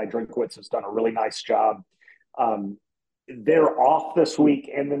think Eli Drinkwitz has done a really nice job. They're off this week,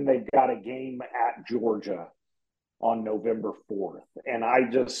 and then they've got a game at Georgia on November 4th. And I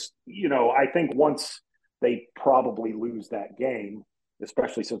just, I think once they probably lose that game,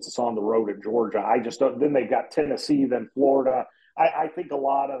 especially since it's on the road at Georgia, I just don't. Then they've got Tennessee, then Florida. I think a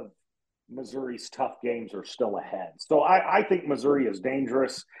lot of Missouri's tough games are still ahead. So I think Missouri is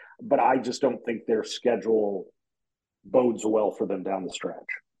dangerous, but I just don't think their schedule bodes well for them down the stretch.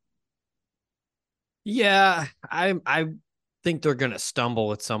 Yeah, I think they're going to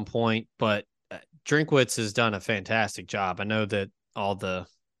stumble at some point, but Drinkwitz has done a fantastic job. I know that all the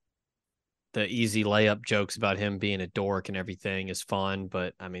easy layup jokes about him being a dork and everything is fun,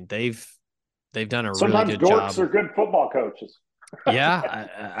 but I mean they've done a really good job. Sometimes dorks are good football coaches. Yeah,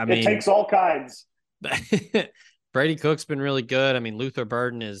 I It mean, takes all kinds. Brady Cook's been really good. I mean, Luther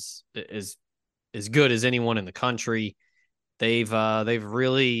Burden is as good as anyone in the country. They've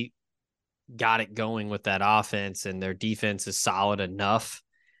really got it going with that offense, and their defense is solid enough.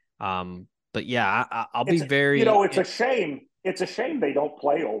 But yeah, I'll be It's very. it's a shame. It's a shame they don't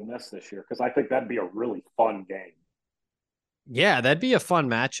play Ole Miss this year because I think that'd be a really fun game. Yeah, that'd be a fun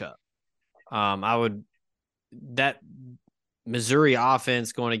matchup. I would that Missouri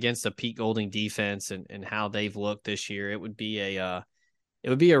offense going against the Pete Golding defense and how they've looked this year. It would be a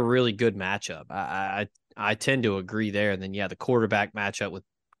really good matchup. I tend to agree there. And then yeah, the quarterback matchup with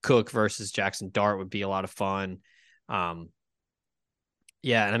Cook versus Jackson Dart would be a lot of fun.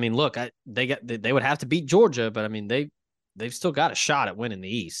 Yeah, and I mean, look, they would have to beat Georgia, but I mean they've still got a shot at winning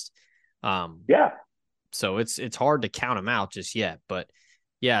the East. Yeah. So it's hard to count them out just yet. But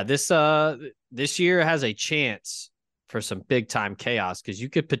yeah, this year has a chance for some big time chaos because you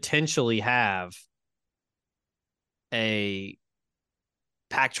could potentially have a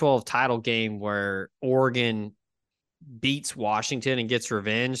Pac-12 title game where Oregon beats Washington and gets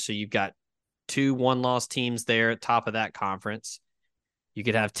revenge. So you've got 2 one-loss teams there at top of that conference. You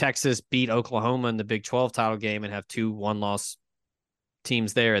could have Texas beat Oklahoma in the Big 12 title game and have 2 one-loss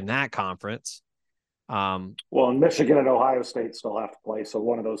teams there in that conference. Well, Michigan and Ohio State still have to play, so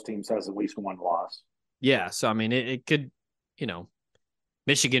one of those teams has at least one loss. Yeah, so I mean, it could,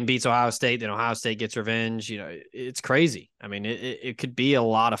 Michigan beats Ohio State, then Ohio State gets revenge. It's crazy. I mean, it could be a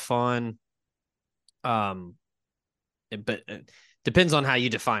lot of fun. But it depends on how you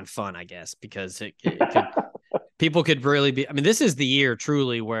define fun, I guess, because it could, people could really be. I mean, this is the year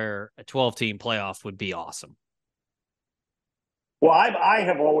truly where a 12-team playoff would be awesome. Well, I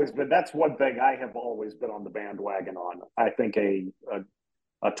have always been. That's one thing I have always been on the bandwagon on. I think a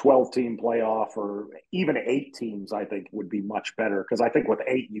 12-team playoff or even 8 teams, I think would be much better because I think with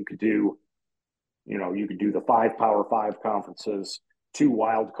 8 you could do the 5 Power 5 conferences, 2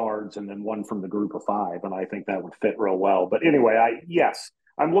 wild cards, and then 1 from the group of 5, and I think that would fit real well. But anyway,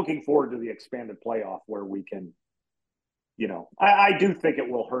 I'm looking forward to the expanded playoff where we can, I do think it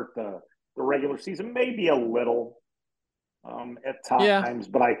will hurt the regular season maybe a little. At times, Yeah,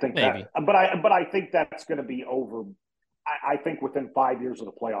 but I think maybe. I think that's going to be over. I think within 5 years of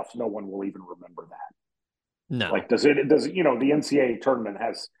the playoffs, no one will even remember that. No. Like, does the NCAA tournament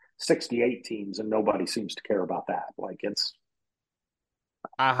has 68 teams and nobody seems to care about that. Like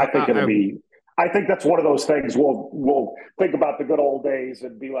I think that's one of those things we'll think about the good old days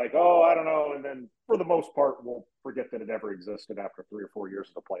and be like, oh, I don't know. And then for the most part, we'll forget that it ever existed after 3 or 4 years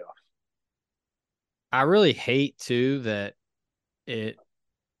of the playoffs. I really hate too that it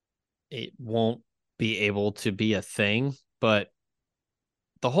won't be able to be a thing, but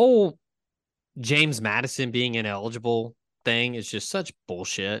the whole James Madison being ineligible thing is just such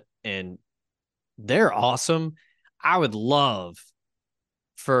bullshit, and they're awesome. I would love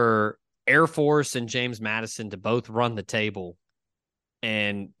for Air Force and James Madison to both run the table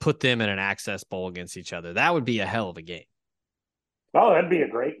and put them in an access bowl against each other. That would be a hell of a game. Oh, that'd be a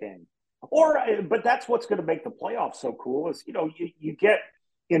great game. But that's what's going to make the playoffs so cool is, you get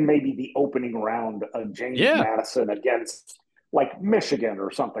in maybe the opening round of James Madison against like Michigan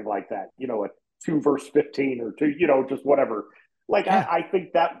or something like that, a 2 versus 15 or 2, just whatever. Like, Yeah. I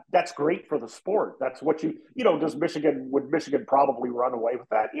think that's great for the sport. That's what would Michigan probably run away with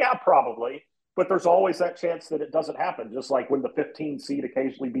that? Yeah, probably. But there's always that chance that it doesn't happen. Just like when the 15 seed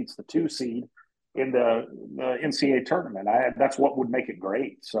occasionally beats the 2 seed in the NCAA tournament. That's what would make it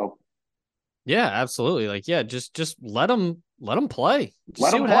great. So, Yeah, absolutely. Like, yeah, just let them play. Just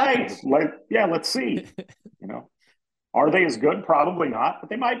let see them what play. happens. Let's see. Are they as good? Probably not, but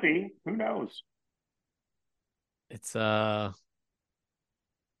they might be. Who knows? It's what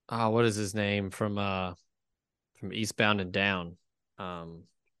is his name from Eastbound and Down?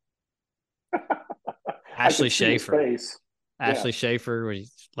 Ashley Schaefer. Ashley Schaefer, where you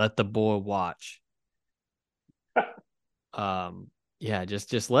let the boy watch. Yeah,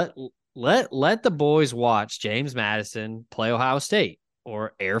 just let the boys watch James Madison play Ohio State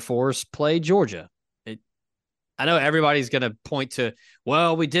or Air Force play Georgia. I know everybody's going to point to,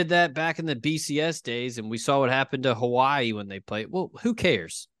 well, we did that back in the BCS days, and we saw what happened to Hawaii when they played. Well, who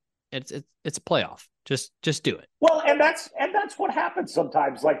cares? It's a playoff. Just do it. Well, and that's what happens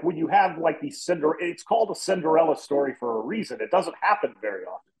sometimes. Like when you have like it's called a Cinderella story for a reason. It doesn't happen very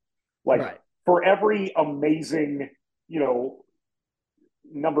often. Like Right. For every amazing,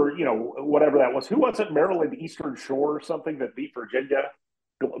 number, whatever that was. Who was it? Maryland Eastern Shore or something that beat Virginia.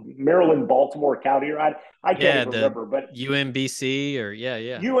 Maryland Baltimore County. I can't even remember, but UMBC or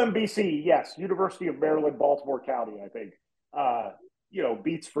yeah. UMBC, yes, University of Maryland Baltimore County, I think.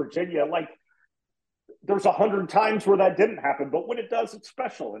 beats Virginia. Like, there's 100 times where that didn't happen, but when it does, it's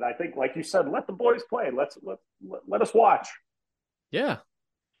special. And I think, like you said, let the boys play. Let us watch. Yeah.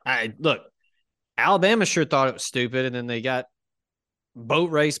 Look, Alabama sure thought it was stupid, and then they got boat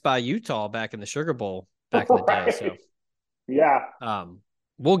raced by Utah back in the Sugar Bowl back in the day. So yeah,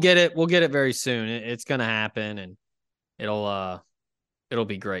 we'll get it. We'll get it very soon. It's going to happen, and it'll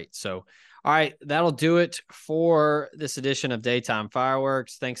be great. So, all right, that'll do it for this edition of Daytime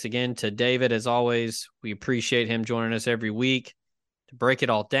Fireworks. Thanks again to David. As always, we appreciate him joining us every week to break it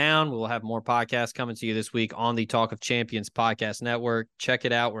all down. We'll have more podcasts coming to you this week on the Talk of Champions podcast network. Check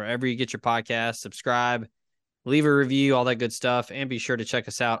it out wherever you get your podcasts. Subscribe, leave a review, all that good stuff. And be sure to check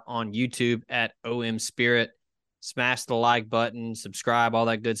us out on YouTube at OM Spirit. Smash the like button, subscribe, all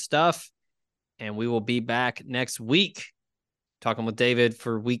that good stuff. And we will be back next week talking with David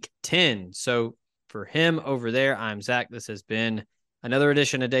for week 10. So for him over there, I'm Zach. This has been another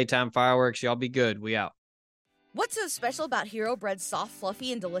edition of Daytime Fireworks. Y'all be good. We out. What's so special about Hero Bread's soft,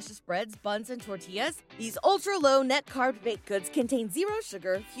 fluffy, and delicious breads, buns, and tortillas? These ultra-low net-carb baked goods contain 0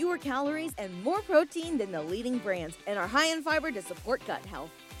 sugar, fewer calories, and more protein than the leading brands, and are high in fiber to support gut health.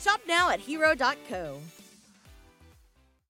 Shop now at hero.co.